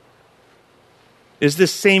 Is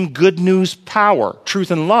this same good news power,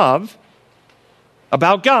 truth and love,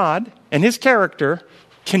 about God and his character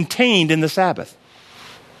contained in the Sabbath?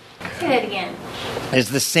 Say that again.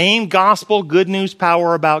 Is the same gospel good news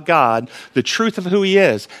power about God, the truth of who he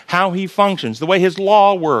is, how he functions, the way his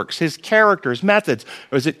law works, his character, his methods,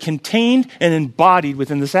 or is it contained and embodied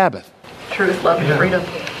within the Sabbath? Truth, love, and freedom.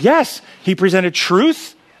 Yes, he presented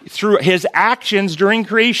truth through his actions during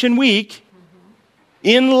creation week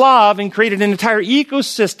in love and created an entire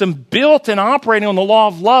ecosystem built and operating on the law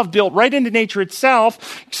of love, built right into nature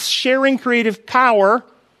itself, sharing creative power,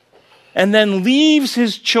 and then leaves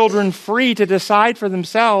his children free to decide for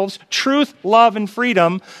themselves truth, love, and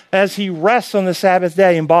freedom as he rests on the Sabbath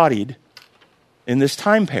day embodied in this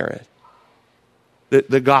time period.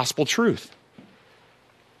 The gospel truth.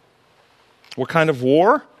 What kind of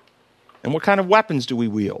war and what kind of weapons do we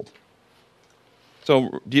wield?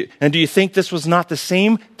 So, do you think this was not the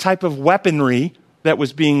same type of weaponry that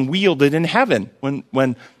was being wielded in heaven?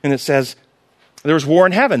 And it says, there was war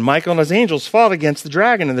in heaven. Michael and his angels fought against the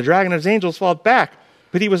dragon, and the dragon and his angels fought back.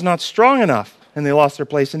 But he was not strong enough, and they lost their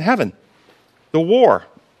place in heaven. The war.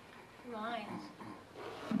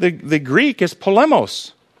 The Greek is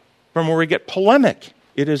polemos, from where we get polemic.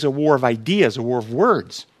 It is a war of ideas, a war of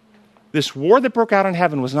words. This war that broke out in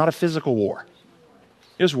heaven was not a physical war.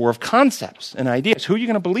 It was a war of concepts and ideas. Who are you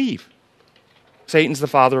going to believe? Satan's the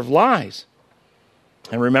father of lies.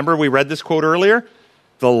 And remember, we read this quote earlier?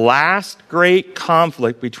 The last great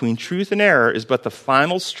conflict between truth and error is but the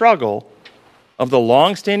final struggle of the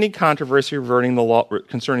long-standing controversy concerning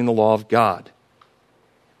the law of God.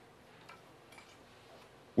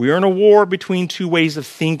 We are in a war between two ways of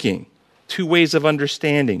thinking, two ways of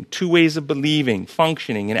understanding, two ways of believing,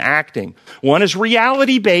 functioning, and acting. One is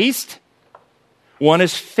reality-based. One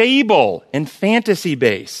is fable and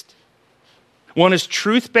fantasy-based. One is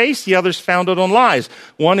truth-based. The other is founded on lies.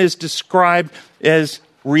 One is described as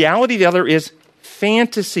reality, the other is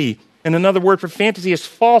fantasy. And another word for fantasy is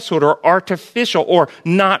falsehood or artificial or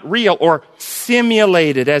not real or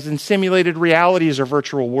simulated, as in simulated realities or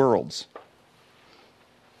virtual worlds.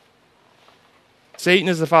 Satan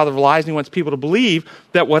is the father of lies, and he wants people to believe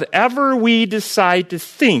that whatever we decide to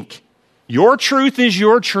think, your truth is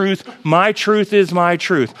your truth, my truth is my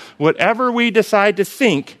truth. Whatever we decide to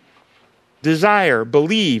think, desire,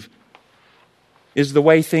 believe, is the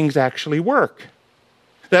way things actually work.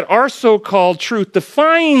 That our so-called truth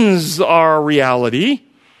defines our reality,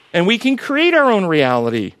 and we can create our own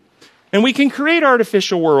reality. And we can create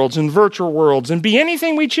artificial worlds and virtual worlds and be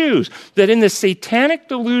anything we choose. That in this satanic,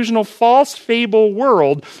 delusional, false fable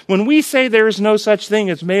world, when we say there is no such thing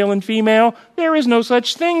as male and female, there is no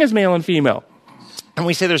such thing as male and female. And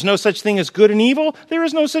we say there's no such thing as good and evil, there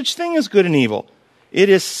is no such thing as good and evil. It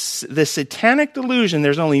is the satanic delusion.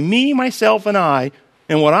 There's only me, myself, and I,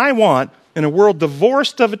 and what I want in a world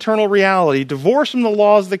divorced of eternal reality, divorced from the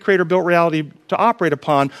laws the Creator built reality to operate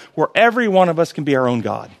upon, where every one of us can be our own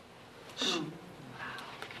God.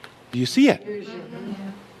 Do you see it?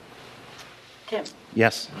 Tim.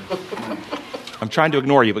 Yes. I'm trying to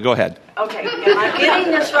ignore you, but go ahead. Okay, am I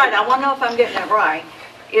getting this right? I want to know if I'm getting it right.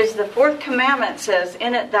 Is the fourth commandment says,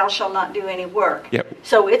 in it thou shalt not do any work. Yep.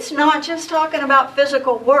 So it's not just talking about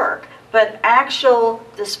physical work, but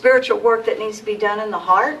the spiritual work that needs to be done in the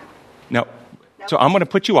heart? No. So I'm going to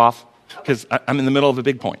put you off because I'm in the middle of a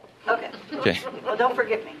big point. Okay. Well, don't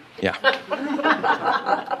forget me. Yeah.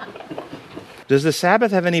 Does the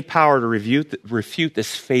Sabbath have any power to refute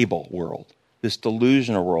this fable world, this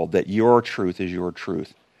delusional world that your truth is your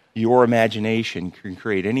truth? Your imagination can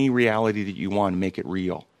create any reality that you want and make it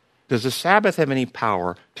real. Does the Sabbath have any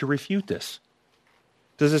power to refute this?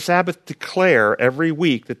 Does the Sabbath declare every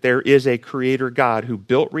week that there is a creator God who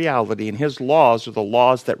built reality and his laws are the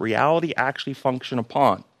laws that reality actually function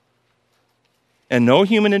upon? And no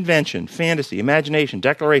human invention, fantasy, imagination,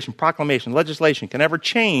 declaration, proclamation, legislation can ever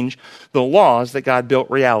change the laws that God built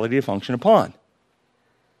reality to function upon,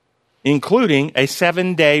 including a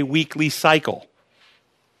 7-day weekly cycle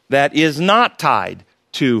that is not tied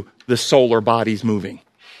to the solar bodies moving.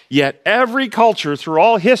 Yet every culture through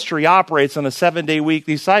all history operates on a 7-day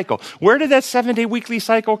weekly cycle. Where did that 7-day weekly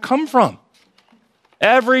cycle come from?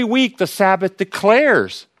 Every week the Sabbath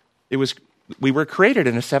declares we were created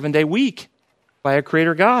in a 7-day week by a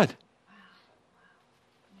creator God.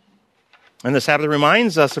 And the Sabbath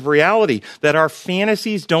reminds us of reality, that our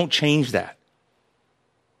fantasies don't change that.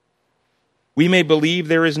 We may believe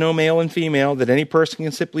there is no male and female, that any person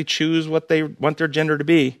can simply choose what they want their gender to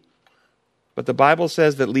be. But the Bible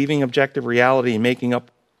says that leaving objective reality and making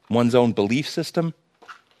up one's own belief system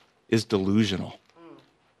is delusional.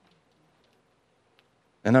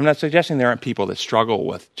 And I'm not suggesting there aren't people that struggle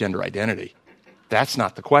with gender identity. That's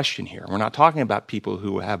not the question here. We're not talking about people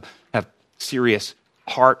who have serious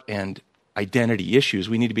heart and identity issues.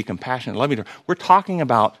 We need to be compassionate and loving. We're talking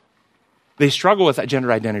about they struggle with that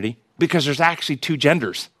gender identity because there's actually two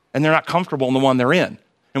genders, and they're not comfortable in the one they're in.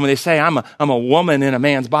 And when they say, I'm a woman in a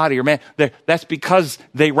man's body, or man, that's because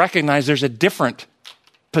they recognize there's a different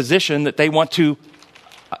position that they want to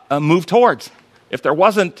move towards. If there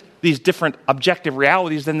wasn't these different objective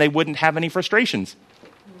realities, then they wouldn't have any frustrations.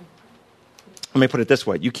 Let me put it this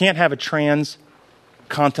way. You can't have a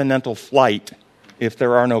transcontinental flight if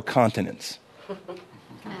there are no continents.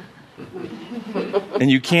 And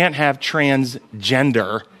you can't have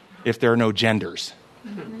transgender if there are no genders.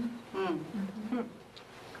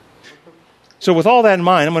 So with all that in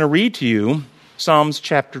mind, I'm going to read to you Psalms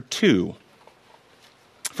chapter 2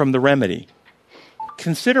 from the Remedy.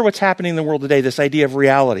 Consider what's happening in the world today, this idea of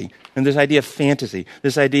reality and this idea of fantasy,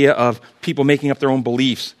 this idea of people making up their own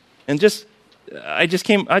beliefs. And I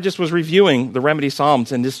just was reviewing the Remedy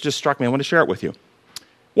Psalms, and this just struck me. I want to share it with you.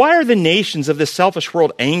 Why are the nations of this selfish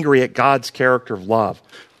world angry at God's character of love?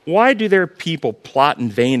 Why do their people plot in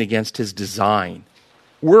vain against his design?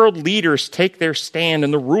 World leaders take their stand,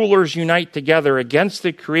 and the rulers unite together against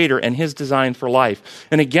the Creator and his design for life,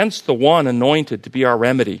 and against the one anointed to be our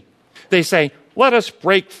remedy. They say, let us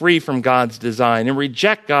break free from God's design and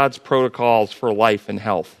reject God's protocols for life and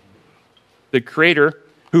health. The Creator,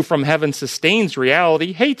 who from heaven sustains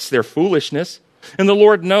reality, hates their foolishness, and the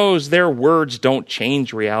Lord knows their words don't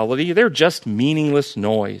change reality. They're just meaningless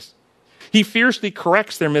noise. He fiercely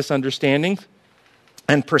corrects their misunderstandings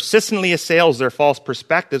and persistently assails their false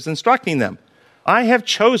perspectives, instructing them, I have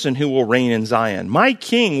chosen who will reign in Zion. My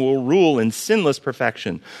king will rule in sinless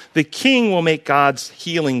perfection. The king will make God's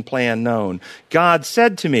healing plan known. God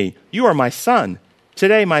said to me, you are my son.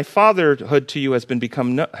 Today my fatherhood to you has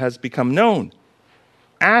become known.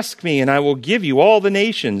 Ask me, and I will give you all the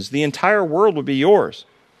nations. The entire world will be yours.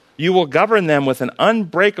 You will govern them with an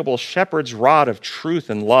unbreakable shepherd's rod of truth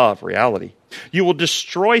and love, reality. You will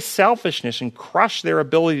destroy selfishness and crush their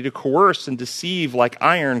ability to coerce and deceive like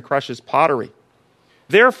iron crushes pottery.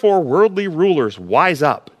 Therefore, worldly rulers, wise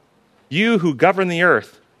up. You who govern the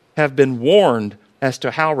earth have been warned as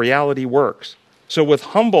to how reality works. So with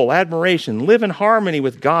humble admiration, live in harmony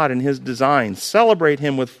with God and his design. Celebrate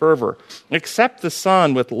him with fervor. Accept the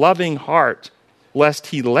Son with loving heart, lest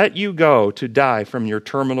he let you go to die from your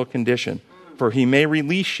terminal condition, for he may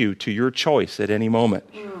release you to your choice at any moment.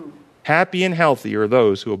 Happy and healthy are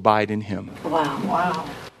those who abide in him. Wow. Wow.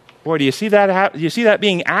 Boy, do you see that? Do you see that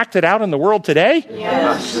being acted out in the world today?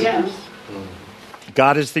 Yes. Yes.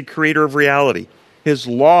 God is the creator of reality. His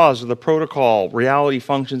laws are the protocol reality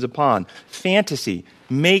functions upon. Fantasy,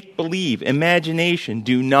 make-believe, imagination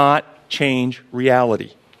do not change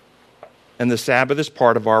reality. And the Sabbath is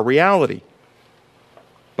part of our reality.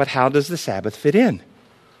 But how does the Sabbath fit in?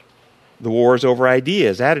 The wars over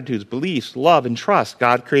ideas, attitudes, beliefs, love, and trust.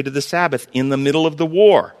 God created the Sabbath in the middle of the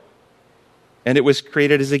war. And it was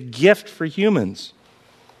created as a gift for humans.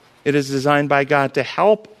 It is designed by God to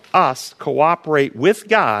help us cooperate with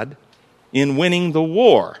God in winning the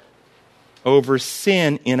war over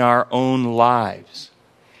sin in our own lives.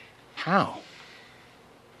 How?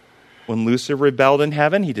 When Lucifer rebelled in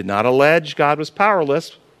heaven, he did not allege God was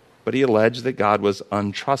powerless, but he alleged that God was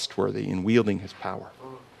untrustworthy in wielding his power.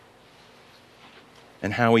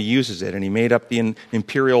 And how he uses it. And he made up the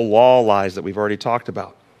imperial law lies that we've already talked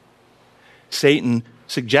about. Satan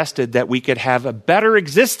suggested that we could have a better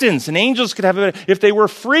existence and angels could have a better, if they were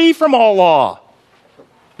free from all law.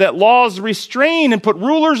 That laws restrain and put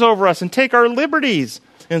rulers over us and take our liberties.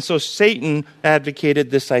 And so Satan advocated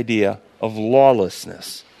this idea of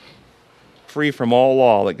lawlessness. Free from all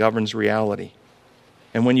law that governs reality.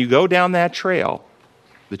 And when you go down that trail,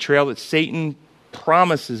 the trail that Satan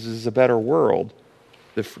promises is a better world,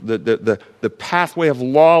 the pathway of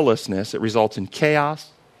lawlessness, it results in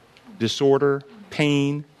chaos, disorder,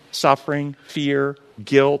 pain, suffering, fear,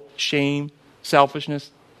 guilt, shame,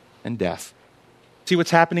 selfishness, and death. See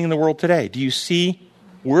what's happening in the world today. Do you see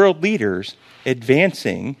world leaders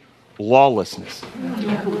advancing lawlessness?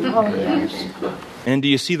 Oh, yes. And do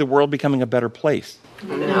you see the world becoming a better place?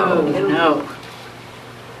 No.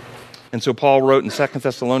 And so Paul wrote in 2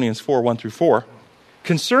 Thessalonians 4, 1 through 4,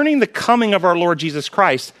 concerning the coming of our Lord Jesus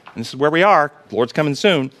Christ, and this is where we are, the Lord's coming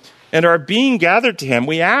soon, and are being gathered to him,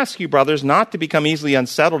 we ask you, brothers, not to become easily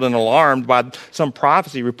unsettled and alarmed by some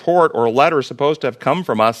prophecy, report, or letter supposed to have come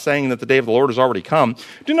from us, saying that the day of the Lord has already come.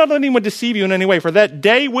 Do not let anyone deceive you in any way, for that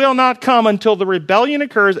day will not come until the rebellion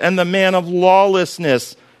occurs and the man of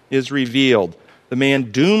lawlessness is revealed, the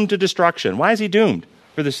man doomed to destruction. Why is he doomed?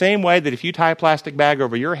 For the same way that if you tie a plastic bag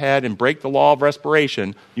over your head and break the law of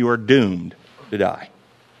respiration, you are doomed to die.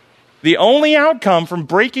 The only outcome from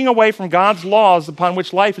breaking away from God's laws upon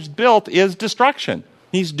which life is built is destruction.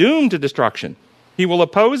 He's doomed to destruction. He will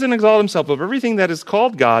oppose and exalt himself of everything that is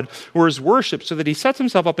called God or is worshipped, so that he sets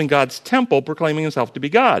himself up in God's temple, proclaiming himself to be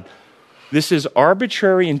God. This is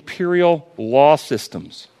arbitrary imperial law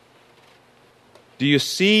systems. Do you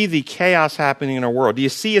see the chaos happening in our world? Do you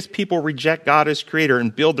see as people reject God as creator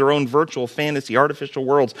and build their own virtual fantasy, artificial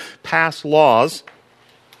worlds, pass laws?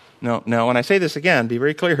 No, when I say this again, be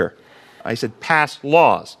very clear here. I said pass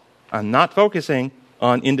laws. I'm not focusing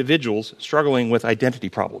on individuals struggling with identity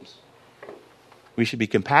problems. We should be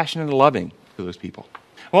compassionate and loving to those people.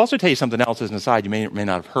 I'll also tell you something else as an aside you may or may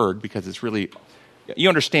not have heard, because it's really, you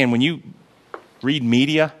understand when you read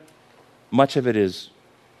media, much of it is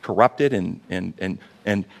corrupted and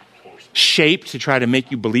shaped to try to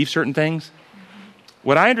make you believe certain things.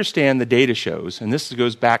 What I understand the data shows, and this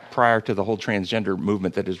goes back prior to the whole transgender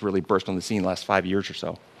movement that has really burst on the scene the last 5 years or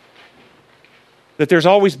so, that there's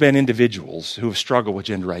always been individuals who have struggled with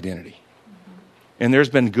gender identity. And there's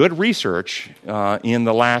been good research in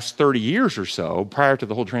the last 30 years or so, prior to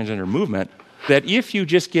the whole transgender movement, that if you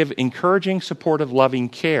just give encouraging, supportive, loving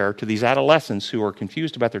care to these adolescents who are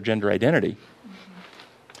confused about their gender identity,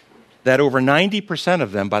 that over 90%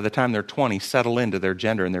 of them, by the time they're 20, settle into their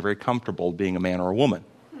gender and they're very comfortable being a man or a woman.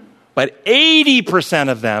 But 80%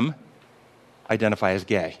 of them identify as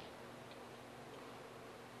gay.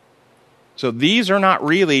 So these are not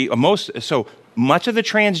really, so much of the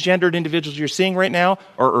transgendered individuals you're seeing right now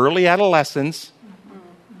are early adolescents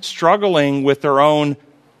struggling with their own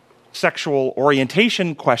sexual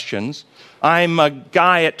orientation questions. I'm a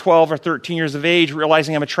guy at 12 or 13 years of age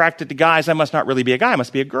realizing I'm attracted to guys. I must not really be a guy. I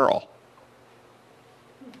must be a girl.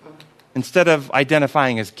 Instead of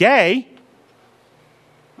identifying as gay,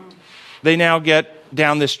 they now get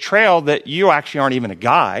down this trail that you actually aren't even a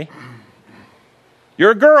guy.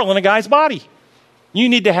 You're a girl in a guy's body. You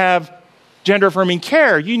need to have gender-affirming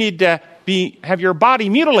care. You need to have your body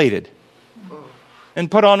mutilated and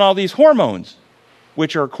put on all these hormones,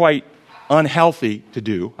 which are quite unhealthy to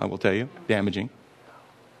do, I will tell you, damaging.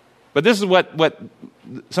 But this is what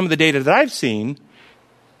some of the data that I've seen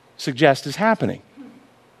suggest is happening.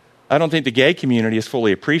 I don't think the gay community has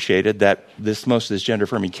fully appreciated that most of this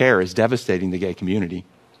gender-affirming care is devastating the gay community,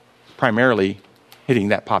 primarily hitting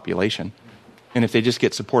that population. And if they just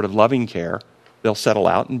get supportive, loving care, they'll settle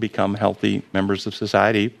out and become healthy members of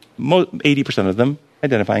society, 80% of them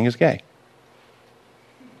identifying as gay.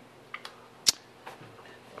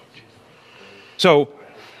 So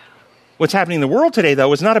what's happening in the world today,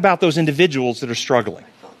 though, is not about those individuals that are struggling.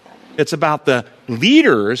 It's about the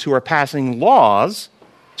leaders who are passing laws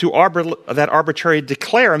that arbitrarily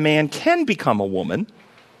declare a man can become a woman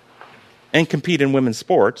and compete in women's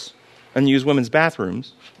sports and use women's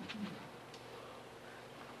bathrooms.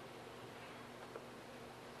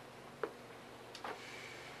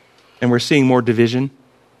 And we're seeing more division,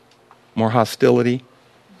 more hostility,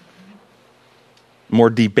 more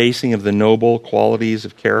debasing of the noble qualities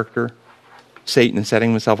of character. Satan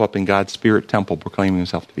setting himself up in God's spirit temple, proclaiming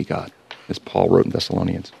himself to be God, as Paul wrote in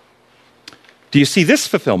Thessalonians. Do you see this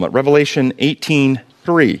fulfillment? Revelation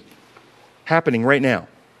 18:3, happening right now.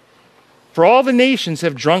 For all the nations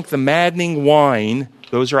have drunk the maddening wine.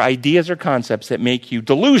 Those are ideas or concepts that make you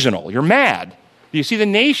delusional. You're mad. Do you see the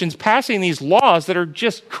nations passing these laws that are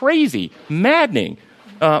just crazy, maddening?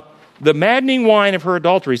 The maddening wine of her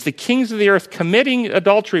adulteries, the kings of the earth committing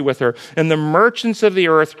adultery with her, and the merchants of the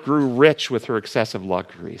earth grew rich with her excessive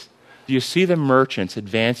luxuries. Do you see the merchants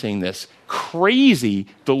advancing this crazy,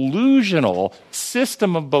 delusional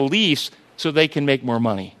system of beliefs so they can make more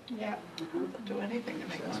money? Yeah. Do anything to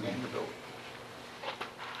make money.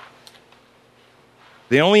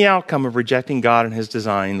 The only outcome of rejecting God and his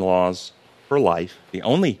design laws for life, the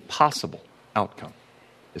only possible outcome,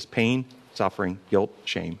 is pain, suffering, guilt,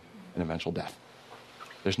 shame, and eventual death.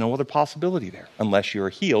 There's no other possibility there unless you're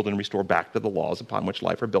healed and restored back to the laws upon which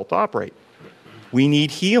life are built to operate. We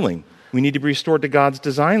need healing. We need to be restored to God's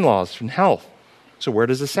design laws from health. So where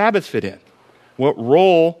does the Sabbath fit in? What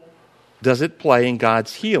role does it play in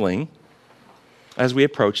God's healing as we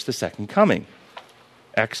approach the second coming?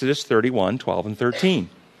 Exodus 31:12 and 13.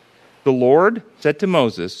 The Lord said to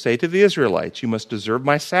Moses, say to the Israelites, you must observe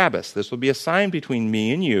my Sabbaths. This will be a sign between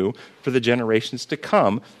me and you for the generations to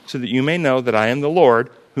come, so that you may know that I am the Lord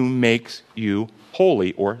who makes you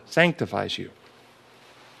holy or sanctifies you.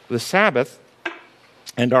 The Sabbath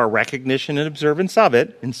and our recognition and observance of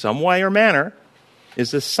it in some way or manner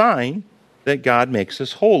is a sign that God makes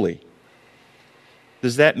us holy.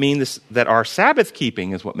 Does that mean that our Sabbath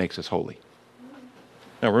keeping is what makes us holy?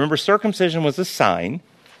 Now remember, circumcision was a sign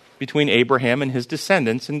between Abraham and his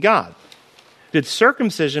descendants and God. Did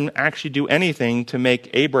circumcision actually do anything to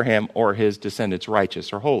make Abraham or his descendants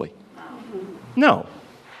righteous or holy? No.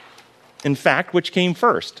 In fact, which came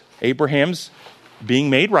first? Abraham's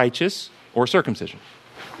being made righteous or circumcision?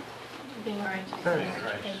 Being righteous.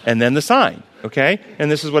 And then the sign, okay?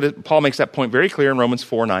 And this is what Paul makes that point very clear in Romans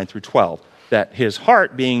 4:9 through 12, that his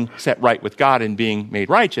heart being set right with God and being made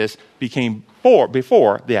righteous became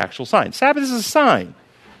before the actual sign. Sabbath is a sign.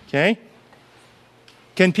 Okay?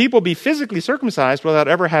 Can people be physically circumcised without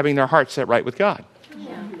ever having their heart set right with God?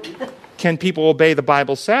 Yeah. Can people obey the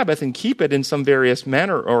Bible's Sabbath and keep it in some various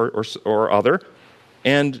manner or other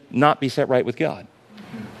and not be set right with God?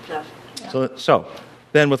 Yeah. So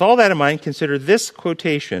then with all that in mind, consider this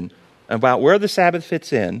quotation about where the Sabbath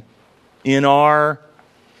fits in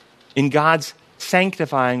God's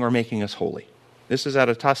sanctifying or making us holy. This is out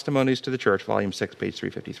of Testimonies to the Church, volume 6, page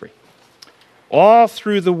 353. All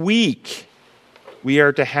through the week, we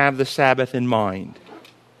are to have the Sabbath in mind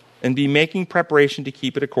and be making preparation to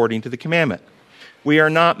keep it according to the commandment. We are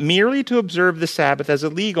not merely to observe the Sabbath as a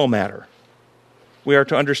legal matter. We are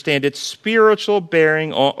to understand its spiritual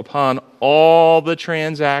bearing upon all the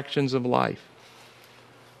transactions of life.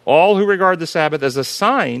 All who regard the Sabbath as a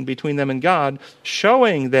sign between them and God,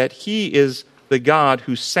 showing that he is the God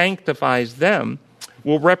who sanctifies them,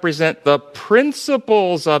 will represent the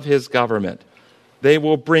principles of his government. They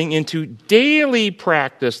will bring into daily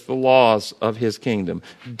practice the laws of his kingdom.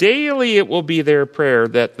 Daily it will be their prayer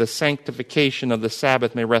that the sanctification of the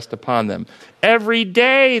Sabbath may rest upon them. Every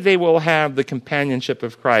day they will have the companionship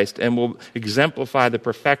of Christ and will exemplify the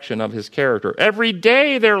perfection of his character. Every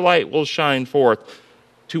day their light will shine forth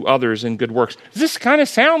to others in good works. Does this kind of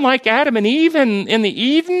sound like Adam and Eve in the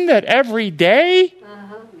Eden, that every day?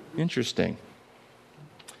 Interesting.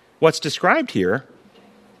 What's described here,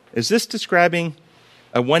 is this describing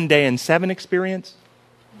a 1 day in 7 experience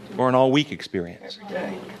or an all week experience? Every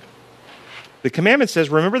day. The commandment says,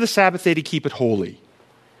 remember the Sabbath day to keep it holy.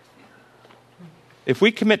 If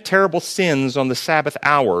we commit terrible sins on the Sabbath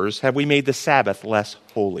hours, have we made the Sabbath less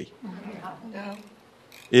holy? No.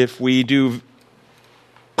 If we do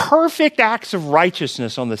perfect acts of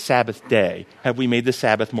righteousness on the Sabbath day, have we made the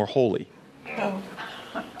Sabbath more holy? No.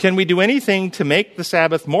 Can we do anything to make the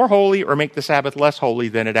Sabbath more holy or make the Sabbath less holy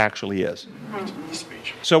than it actually is? Speech.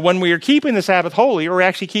 So when we are keeping the Sabbath holy, or we're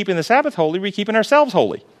actually keeping the Sabbath holy, we're keeping ourselves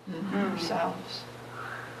holy. Ourselves.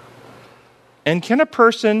 And can a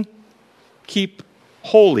person keep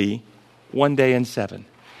holy one day in 7?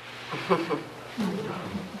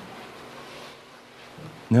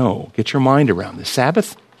 No, get your mind around this.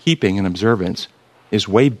 Sabbath keeping and observance is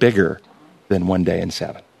way bigger than one day in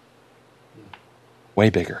 7. Way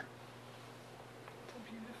bigger.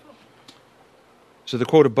 So the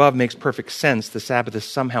quote above makes perfect sense. The Sabbath is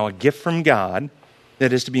somehow a gift from God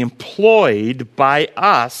that is to be employed by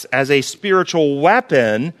us as a spiritual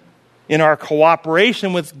weapon in our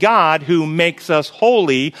cooperation with God, who makes us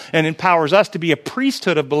holy and empowers us to be a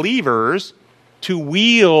priesthood of believers to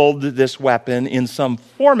wield this weapon in some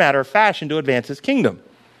format or fashion to advance his kingdom.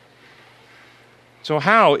 So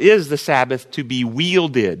how is the Sabbath to be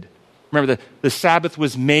wielded? Remember, the Sabbath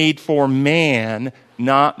was made for man,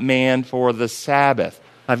 not man for the Sabbath.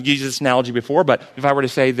 I've used this analogy before, but if I were to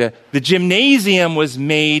say the gymnasium was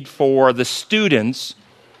made for the students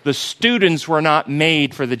were not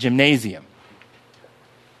made for the gymnasium.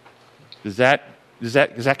 Is that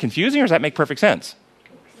confusing, or does that make perfect sense?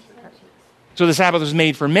 So the Sabbath was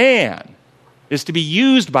made for man, is to be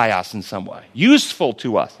used by us in some way, useful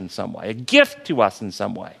to us in some way, a gift to us in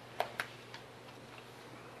some way.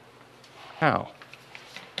 How?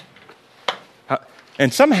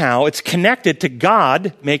 And somehow it's connected to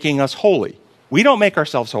God making us holy. We don't make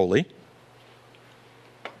ourselves holy.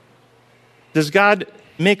 Does God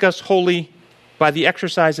make us holy by the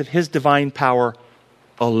exercise of his divine power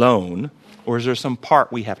alone, or is there some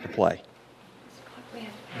part we have to play?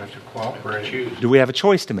 That's a cooperation. Do we have a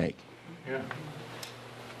choice to make? Yeah.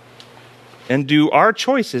 And do our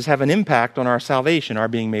choices have an impact on our salvation, our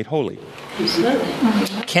being made holy?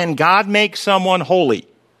 Can God make someone holy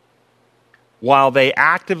while they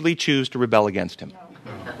actively choose to rebel against him?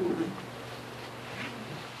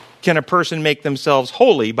 Can a person make themselves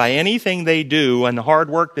holy by anything they do and the hard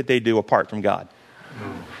work that they do apart from God?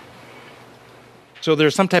 So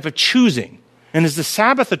there's some type of choosing. And is the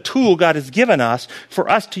Sabbath a tool God has given us for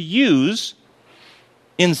us to use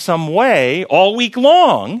in some way all week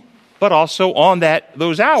long, but also on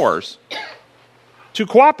those hours to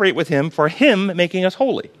cooperate with him for him making us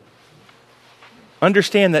holy?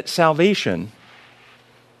 Understand that salvation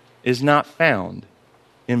is not found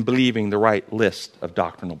in believing the right list of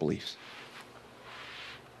doctrinal beliefs.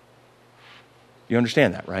 You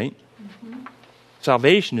understand that, right? Mm-hmm.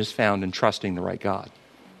 Salvation is found in trusting the right God.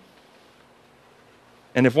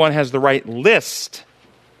 And if one has the right list,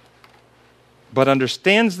 but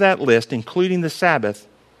understands that list, including the Sabbath,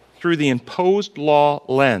 through the imposed law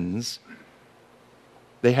lens,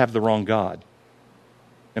 they have the wrong God.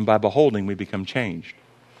 And by beholding, we become changed.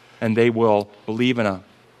 And they will believe in a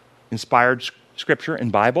inspired Scripture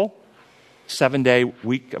and Bible, 7-day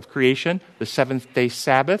week of creation, the 7th-day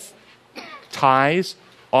Sabbath, tithes,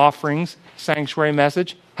 offerings, sanctuary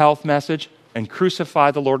message, health message, and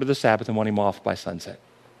crucify the Lord of the Sabbath and want him off by sunset.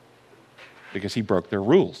 Because he broke their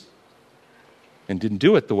rules and didn't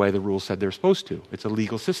do it the way the rules said they're supposed to. It's a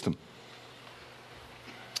legal system.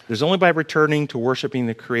 There's only by returning to worshiping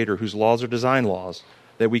the Creator, whose laws are design laws,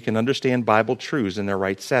 that we can understand Bible truths in their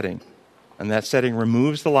right setting. And that setting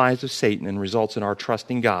removes the lies of Satan and results in our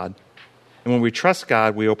trusting God. And when we trust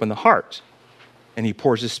God, we open the heart. And he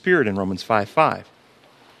pours his Spirit in Romans 5:5.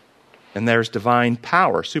 And there's divine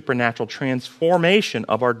power, supernatural transformation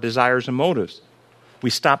of our desires and motives. We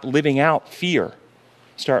stop living out fear,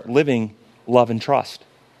 start living love and trust.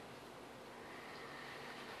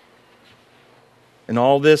 And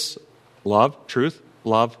all this love, truth,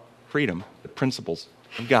 love, freedom, the principles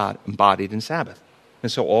of God embodied in Sabbath.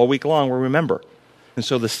 And so all week long we remember. And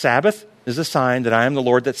so the Sabbath is a sign that I am the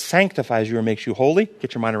Lord that sanctifies you and makes you holy.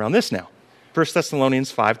 Get your mind around this now. 1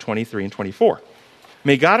 Thessalonians 5:23 and 24.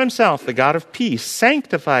 May God himself, the God of peace,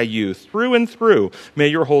 sanctify you through and through. May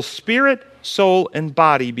your whole spirit, soul, and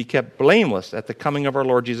body be kept blameless at the coming of our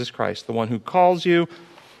Lord Jesus Christ. The one who calls you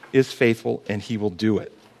is faithful, and he will do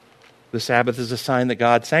it. The Sabbath is a sign that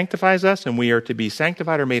God sanctifies us, and we are to be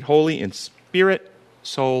sanctified or made holy in spirit,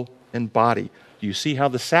 soul, and body. Do you see how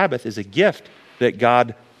the Sabbath is a gift that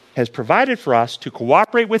God has provided for us to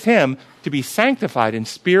cooperate with him to be sanctified in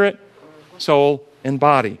spirit, soul, and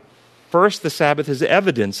body? First, the Sabbath is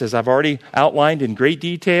evidence, as I've already outlined in great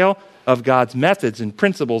detail, of God's methods and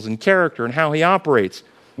principles and character and how he operates,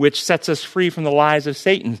 which sets us free from the lies of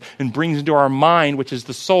Satan and brings into our mind, which is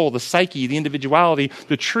the soul, the psyche, the individuality,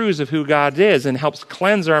 the truths of who God is, and helps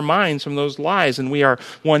cleanse our minds from those lies, and we are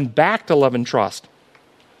won back to love and trust.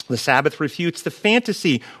 The Sabbath refutes the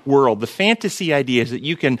fantasy world, the fantasy ideas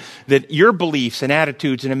that your beliefs and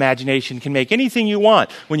attitudes and imagination can make anything you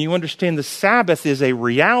want. When you understand the Sabbath is a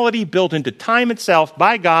reality built into time itself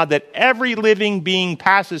by God that every living being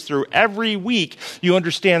passes through every week, you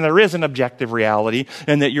understand there is an objective reality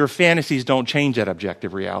and that your fantasies don't change that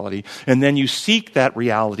objective reality. And then you seek that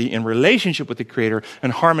reality in relationship with the Creator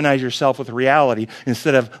and harmonize yourself with reality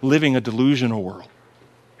instead of living a delusional world.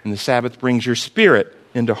 And the Sabbath brings your spirit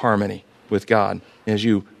into harmony with God as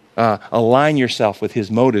you align yourself with His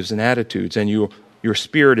motives and attitudes, and your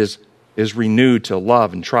spirit is renewed to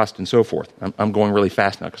love and trust and so forth. I'm going really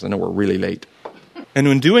fast now because I know we're really late. And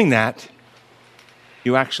in doing that,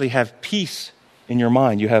 you actually have peace in your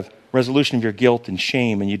mind. You have resolution of your guilt and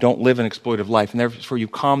shame, and you don't live an exploitive life. And therefore, you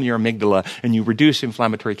calm your amygdala, and you reduce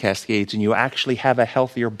inflammatory cascades, and you actually have a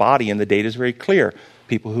healthier body, and the data is very clear.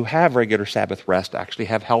 People who have regular Sabbath rest actually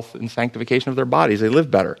have health and sanctification of their bodies. They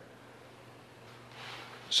live better.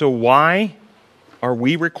 So why are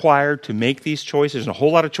we required to make these choices? And a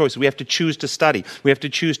whole lot of choices. We have to choose to study. We have to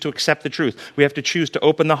choose to accept the truth. We have to choose to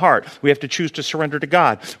open the heart. We have to choose to surrender to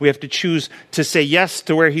God. We have to choose to say yes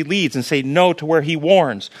to where He leads and say no to where He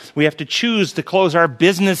warns. We have to choose to close our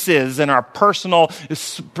businesses and our personal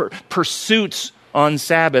pursuits on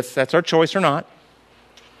Sabbath. That's our choice or not.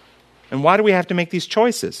 And why do we have to make these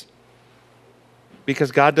choices?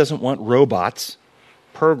 Because God doesn't want robots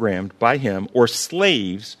programmed by Him or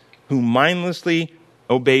slaves who mindlessly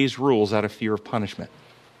obeys rules out of fear of punishment.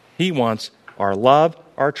 He wants our love,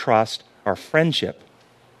 our trust, our friendship,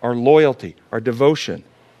 our loyalty, our devotion.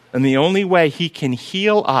 And the only way He can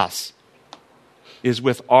heal us is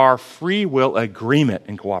with our free will agreement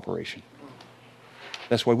and cooperation.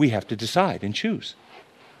 That's why we have to decide and choose.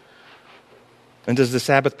 And does the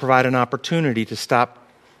Sabbath provide an opportunity to stop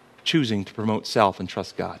choosing to promote self and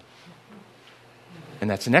trust God? And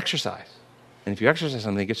that's an exercise. And if you exercise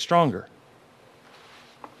something, it gets stronger.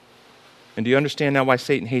 And do you understand now why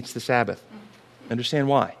Satan hates the Sabbath? Understand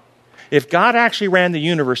why? If God actually ran the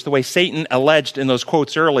universe the way Satan alleged in those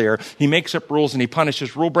quotes earlier, he makes up rules and he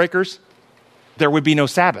punishes rule breakers, there would be no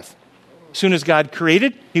Sabbath. As soon as God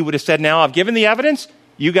created, He would have said, now I've given the evidence.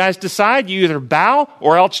 You guys decide. You either bow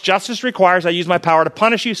or else justice requires I use my power to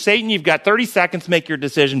punish you. Satan, you've got 30 seconds to make your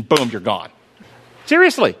decision. Boom, you're gone.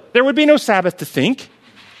 Seriously, there would be no Sabbath to think.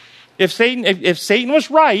 If Satan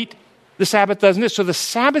was right, the Sabbath doesn't exist. So the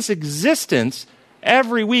Sabbath's existence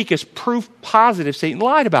every week is proof positive Satan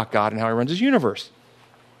lied about God and how He runs His universe.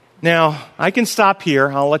 Now, I can stop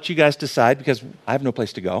here. I'll let you guys decide because I have no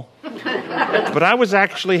place to go. But I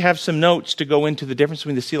actually have some notes to go into the difference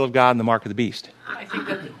between the seal of God and the mark of the beast. I think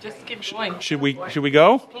that just keep going. Should we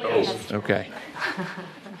go? Yes. Okay.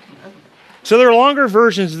 So there are longer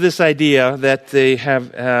versions of this idea that the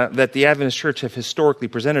Adventist Church have historically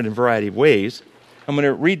presented in a variety of ways. I'm going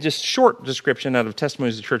to read just a short description out of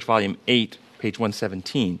Testimonies of the Church, Volume 8, page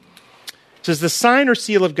 117. It says, the sign or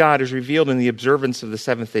seal of God is revealed in the observance of the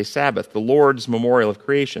seventh-day Sabbath, the Lord's memorial of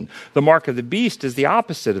creation. The mark of the beast is the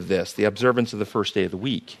opposite of this, the observance of the first day of the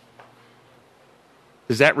week.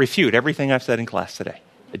 Does that refute everything I've said in class today?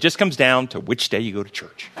 It just comes down to which day you go to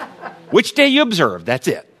church. Which day you observe, that's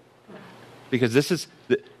it. Because this is...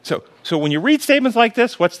 So when you read statements like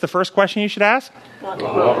this, what's the first question you should ask?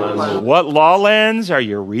 What law lens are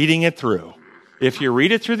you reading it through? If you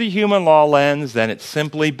read it through the human law lens, then it's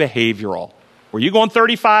simply behavioral. Were you going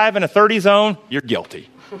 35 in a 30 zone? You're guilty.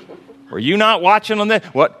 Were you not watching on that?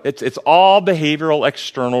 It's all behavioral,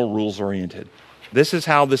 external, rules-oriented. This is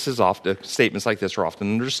how statements like this are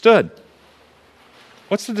often understood.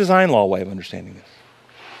 What's the design law way of understanding this?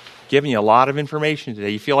 Giving you a lot of information today.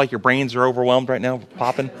 You feel like your brains are overwhelmed right now,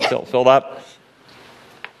 popping, filled up?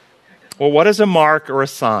 Well, what is a mark or a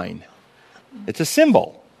sign? It's a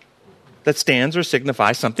symbol that stands or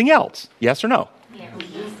signifies something else. Yes or no? Yes.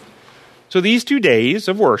 So these 2 days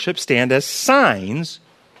of worship stand as signs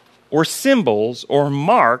or symbols or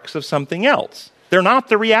marks of something else. They're not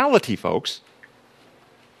the reality, folks.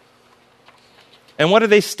 And what do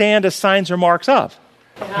they stand as signs or marks of?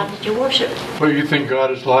 God that you worship. What do you think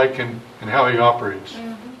God is like and how He operates?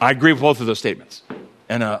 I agree with both of those statements.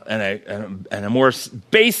 And a more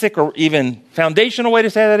basic or even foundational way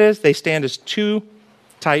to say that is they stand as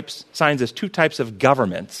signs as two types of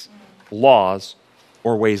governments, laws,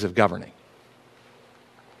 or ways of governing.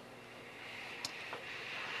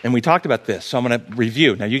 And we talked about this, so I'm going to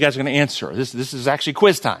review. Now you guys are going to answer. This is actually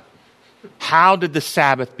quiz time. How did the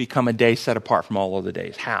Sabbath become a day set apart from all other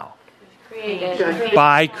days? How?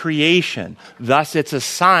 By creation. Thus it's a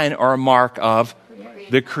sign or a mark of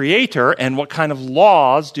the Creator. And what kind of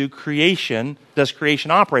laws does creation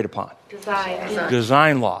operate upon?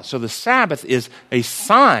 Design law. So the Sabbath is a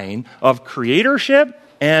sign of creatorship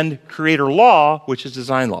and creator law, which is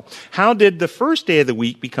design law. How did the first day of the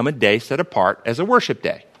week become a day set apart as a worship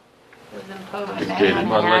day?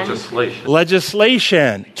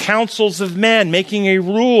 Legislation, councils of men making a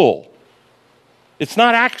rule. It's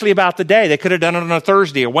not actually about the day. They could have done it on a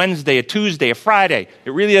Thursday, a Wednesday, a Tuesday, a Friday.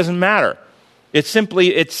 It really doesn't matter. It's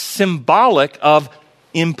symbolic of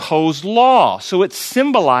imposed law. So it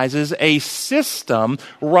symbolizes a system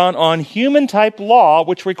run on human-type law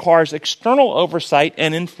which requires external oversight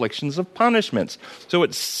and inflictions of punishments. So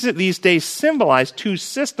these days symbolize two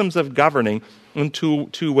systems of governing and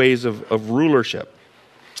two ways of rulership.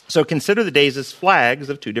 So consider the days as flags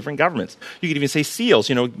of two different governments. You could even say seals.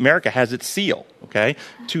 You know, America has its seal, okay?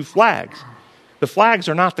 Two flags. The flags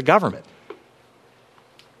are not the government.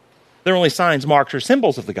 They're only signs, marks, or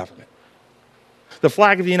symbols of the government. The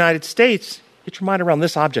flag of the United States, get your mind around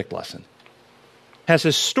this object lesson, has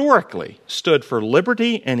historically stood for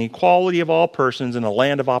liberty and equality of all persons in a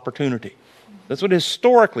land of opportunity. That's what it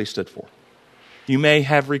historically stood for. You may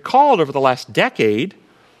have recalled over the last decade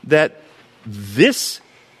that this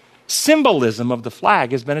symbolism of the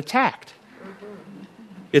flag has been attacked.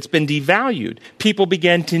 It's been devalued. People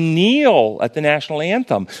began to kneel at the national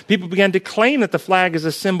anthem. People began to claim that the flag is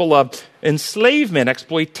a symbol of enslavement,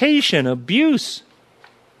 exploitation, abuse.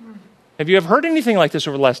 Have you ever heard anything like this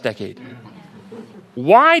over the last decade?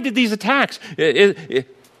 Why did these attacks?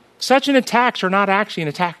 Such an attacks are not actually an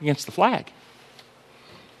attack against the flag.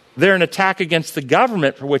 They're an attack against the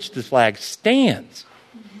government for which the flag stands.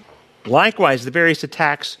 Likewise, the various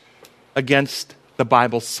attacks against the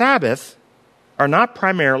Bible Sabbath are not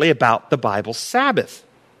primarily about the Bible Sabbath.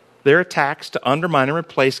 They're attacks to undermine and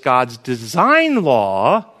replace God's design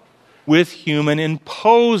law with human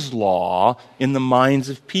imposed law in the minds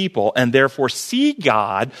of people, and therefore see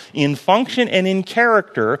God in function and in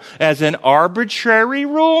character as an arbitrary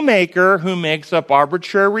rule maker who makes up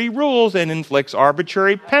arbitrary rules and inflicts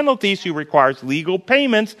arbitrary penalties, who requires legal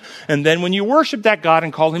payments. And then when you worship that God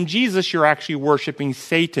and call him Jesus, you're actually worshiping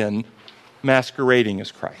Satan masquerading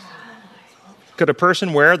as Christ. Could a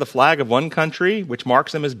person wear the flag of one country, which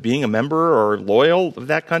marks them as being a member or loyal of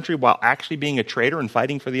that country, while actually being a traitor and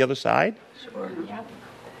fighting for the other side? Sure. Yeah.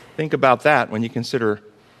 Think about that when you consider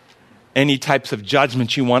any types of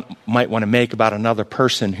judgments you might want to make about another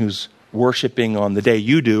person who's worshiping on the day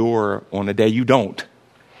you do or on a day you don't.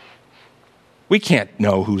 We can't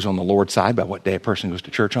know who's on the Lord's side by what day a person goes to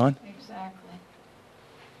church on. Exactly.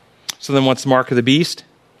 So then what's the mark of the beast?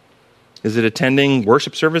 Is it attending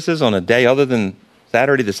worship services on a day other than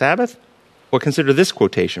Saturday the Sabbath? Well, consider this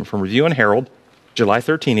quotation from Review and Herald, July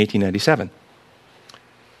 13, 1897.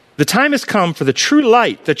 The time has come for the true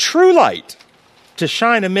light, to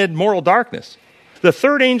shine amid moral darkness. The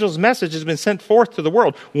third angel's message has been sent forth to the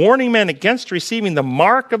world, warning men against receiving the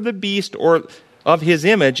mark of the beast or of his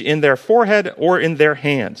image in their forehead or in their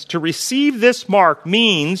hands. To receive this mark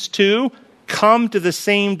means to come to the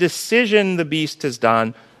same decision the beast has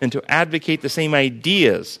done, and to advocate the same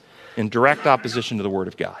ideas in direct opposition to the Word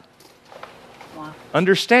of God. Wow.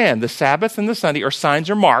 Understand, the Sabbath and the Sunday are signs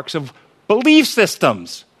or marks of belief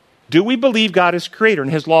systems. Do we believe God is creator and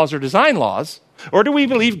his laws are design laws? Or do we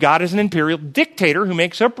believe God is an imperial dictator who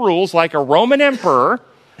makes up rules like a Roman emperor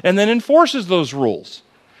and then enforces those rules?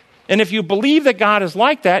 And if you believe that God is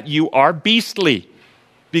like that, you are beastly,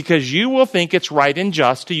 because you will think it's right and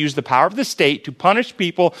just to use the power of the state to punish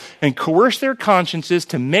people and coerce their consciences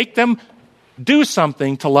to make them do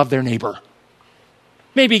something to love their neighbor.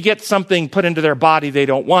 Maybe get something put into their body they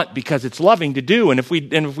don't want because it's loving to do. And if we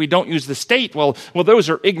don't use the state, well, those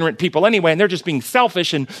are ignorant people anyway, and they're just being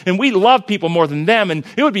selfish, and we love people more than them, and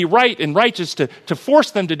it would be right and righteous to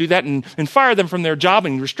force them to do that and fire them from their job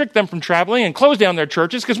and restrict them from traveling and close down their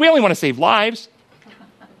churches because we only want to save lives.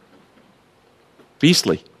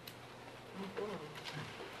 Beastly.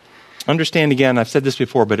 Understand again, I've said this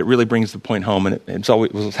before, but it really brings the point home, and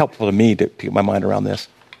it was helpful to me to get my mind around this.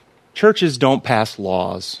 Churches don't pass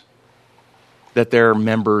laws that their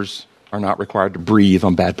members are not required to breathe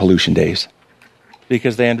on bad pollution days,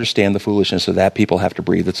 because they understand the foolishness of that. People have to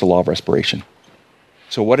breathe. It's the law of respiration.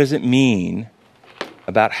 So what does it mean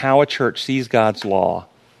about how a church sees God's law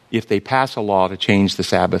if they pass a law to change the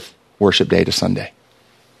Sabbath worship day to Sunday?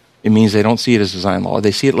 It means they don't see it as design law.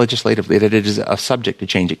 They see it legislatively, that it is a subject to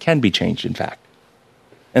change. It can be changed, in fact.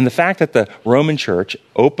 And the fact that the Roman Church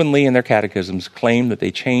openly in their catechisms claim that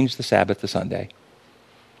they changed the Sabbath to Sunday,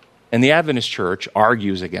 and the Adventist Church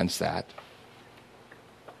argues against that,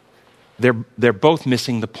 they're both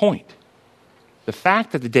missing the point. The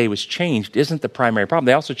fact that the day was changed isn't the primary problem.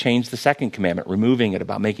 They also changed the second commandment, removing it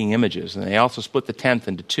about making images. And they also split the 10th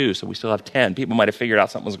into 2, so we still have 10. People might have figured out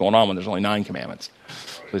something was going on when there's only 9 commandments.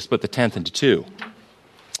 So they split the 10th into 2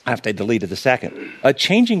 after they deleted the second.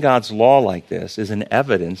 Changing God's law like this is an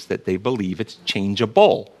evidence that they believe it's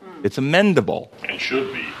changeable. It's amendable. It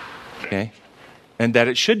should be. Okay? And that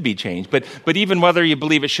it should be changed. But even whether you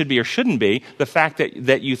believe it should be or shouldn't be, the fact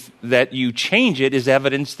that you change it is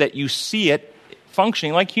evidence that you see it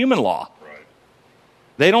functioning like human law. Right.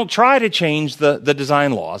 They don't try to change the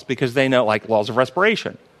design laws because they know, like laws of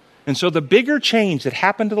respiration. And so the bigger change that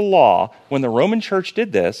happened to the law when the Roman Church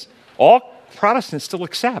did this, all Protestants still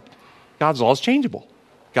accept. God's law is changeable.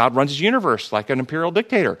 God runs his universe like an imperial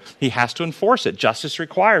dictator. He has to enforce it. Justice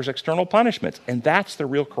requires external punishments. And that's the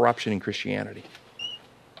real corruption in Christianity.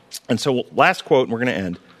 And so last quote, and we're going to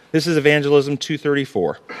end. This is Evangelism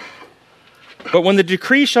 2:34. But when the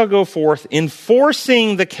decree shall go forth,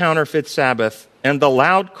 enforcing the counterfeit Sabbath, and the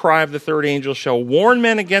loud cry of the third angel shall warn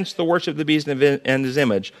men against the worship of the beast and his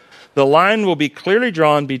image, the line will be clearly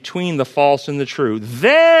drawn between the false and the true.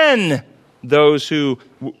 Then those who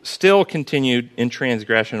still continued in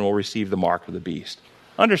transgression will receive the mark of the beast.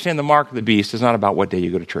 Understand, the mark of the beast is not about what day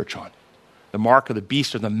you go to church on. The mark of the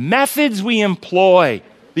beast are the methods we employ,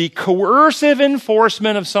 the coercive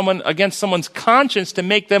enforcement of someone against someone's conscience to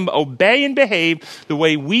make them obey and behave the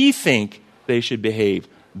way we think they should behave.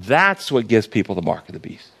 That's what gives people the mark of the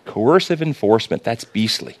beast. Coercive enforcement, that's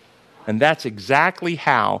beastly. And that's exactly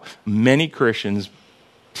how many Christians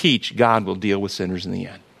teach God will deal with sinners in the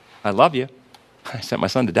end. I love you. I sent my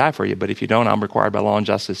son to die for you, but if you don't, I'm required by law and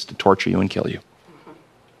justice to torture you and kill you.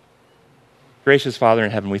 Gracious Father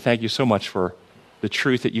in heaven, we thank you so much for the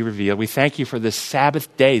truth that you reveal. We thank you for this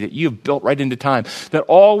Sabbath day that you have built right into time, that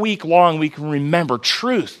all week long we can remember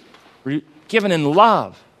truth given in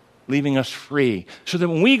love, leaving us free, so that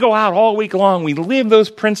when we go out all week long, we live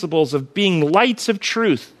those principles of being lights of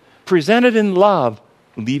truth, presented in love,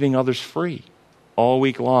 leaving others free all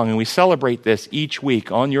week long. And we celebrate this each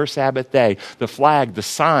week on your Sabbath day, the flag, the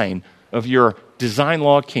sign of your design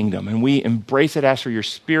law kingdom. And we embrace it, ask for your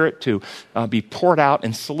Spirit to be poured out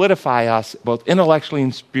and solidify us both intellectually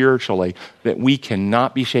and spiritually, that we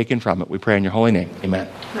cannot be shaken from it. We pray in your holy name. Amen.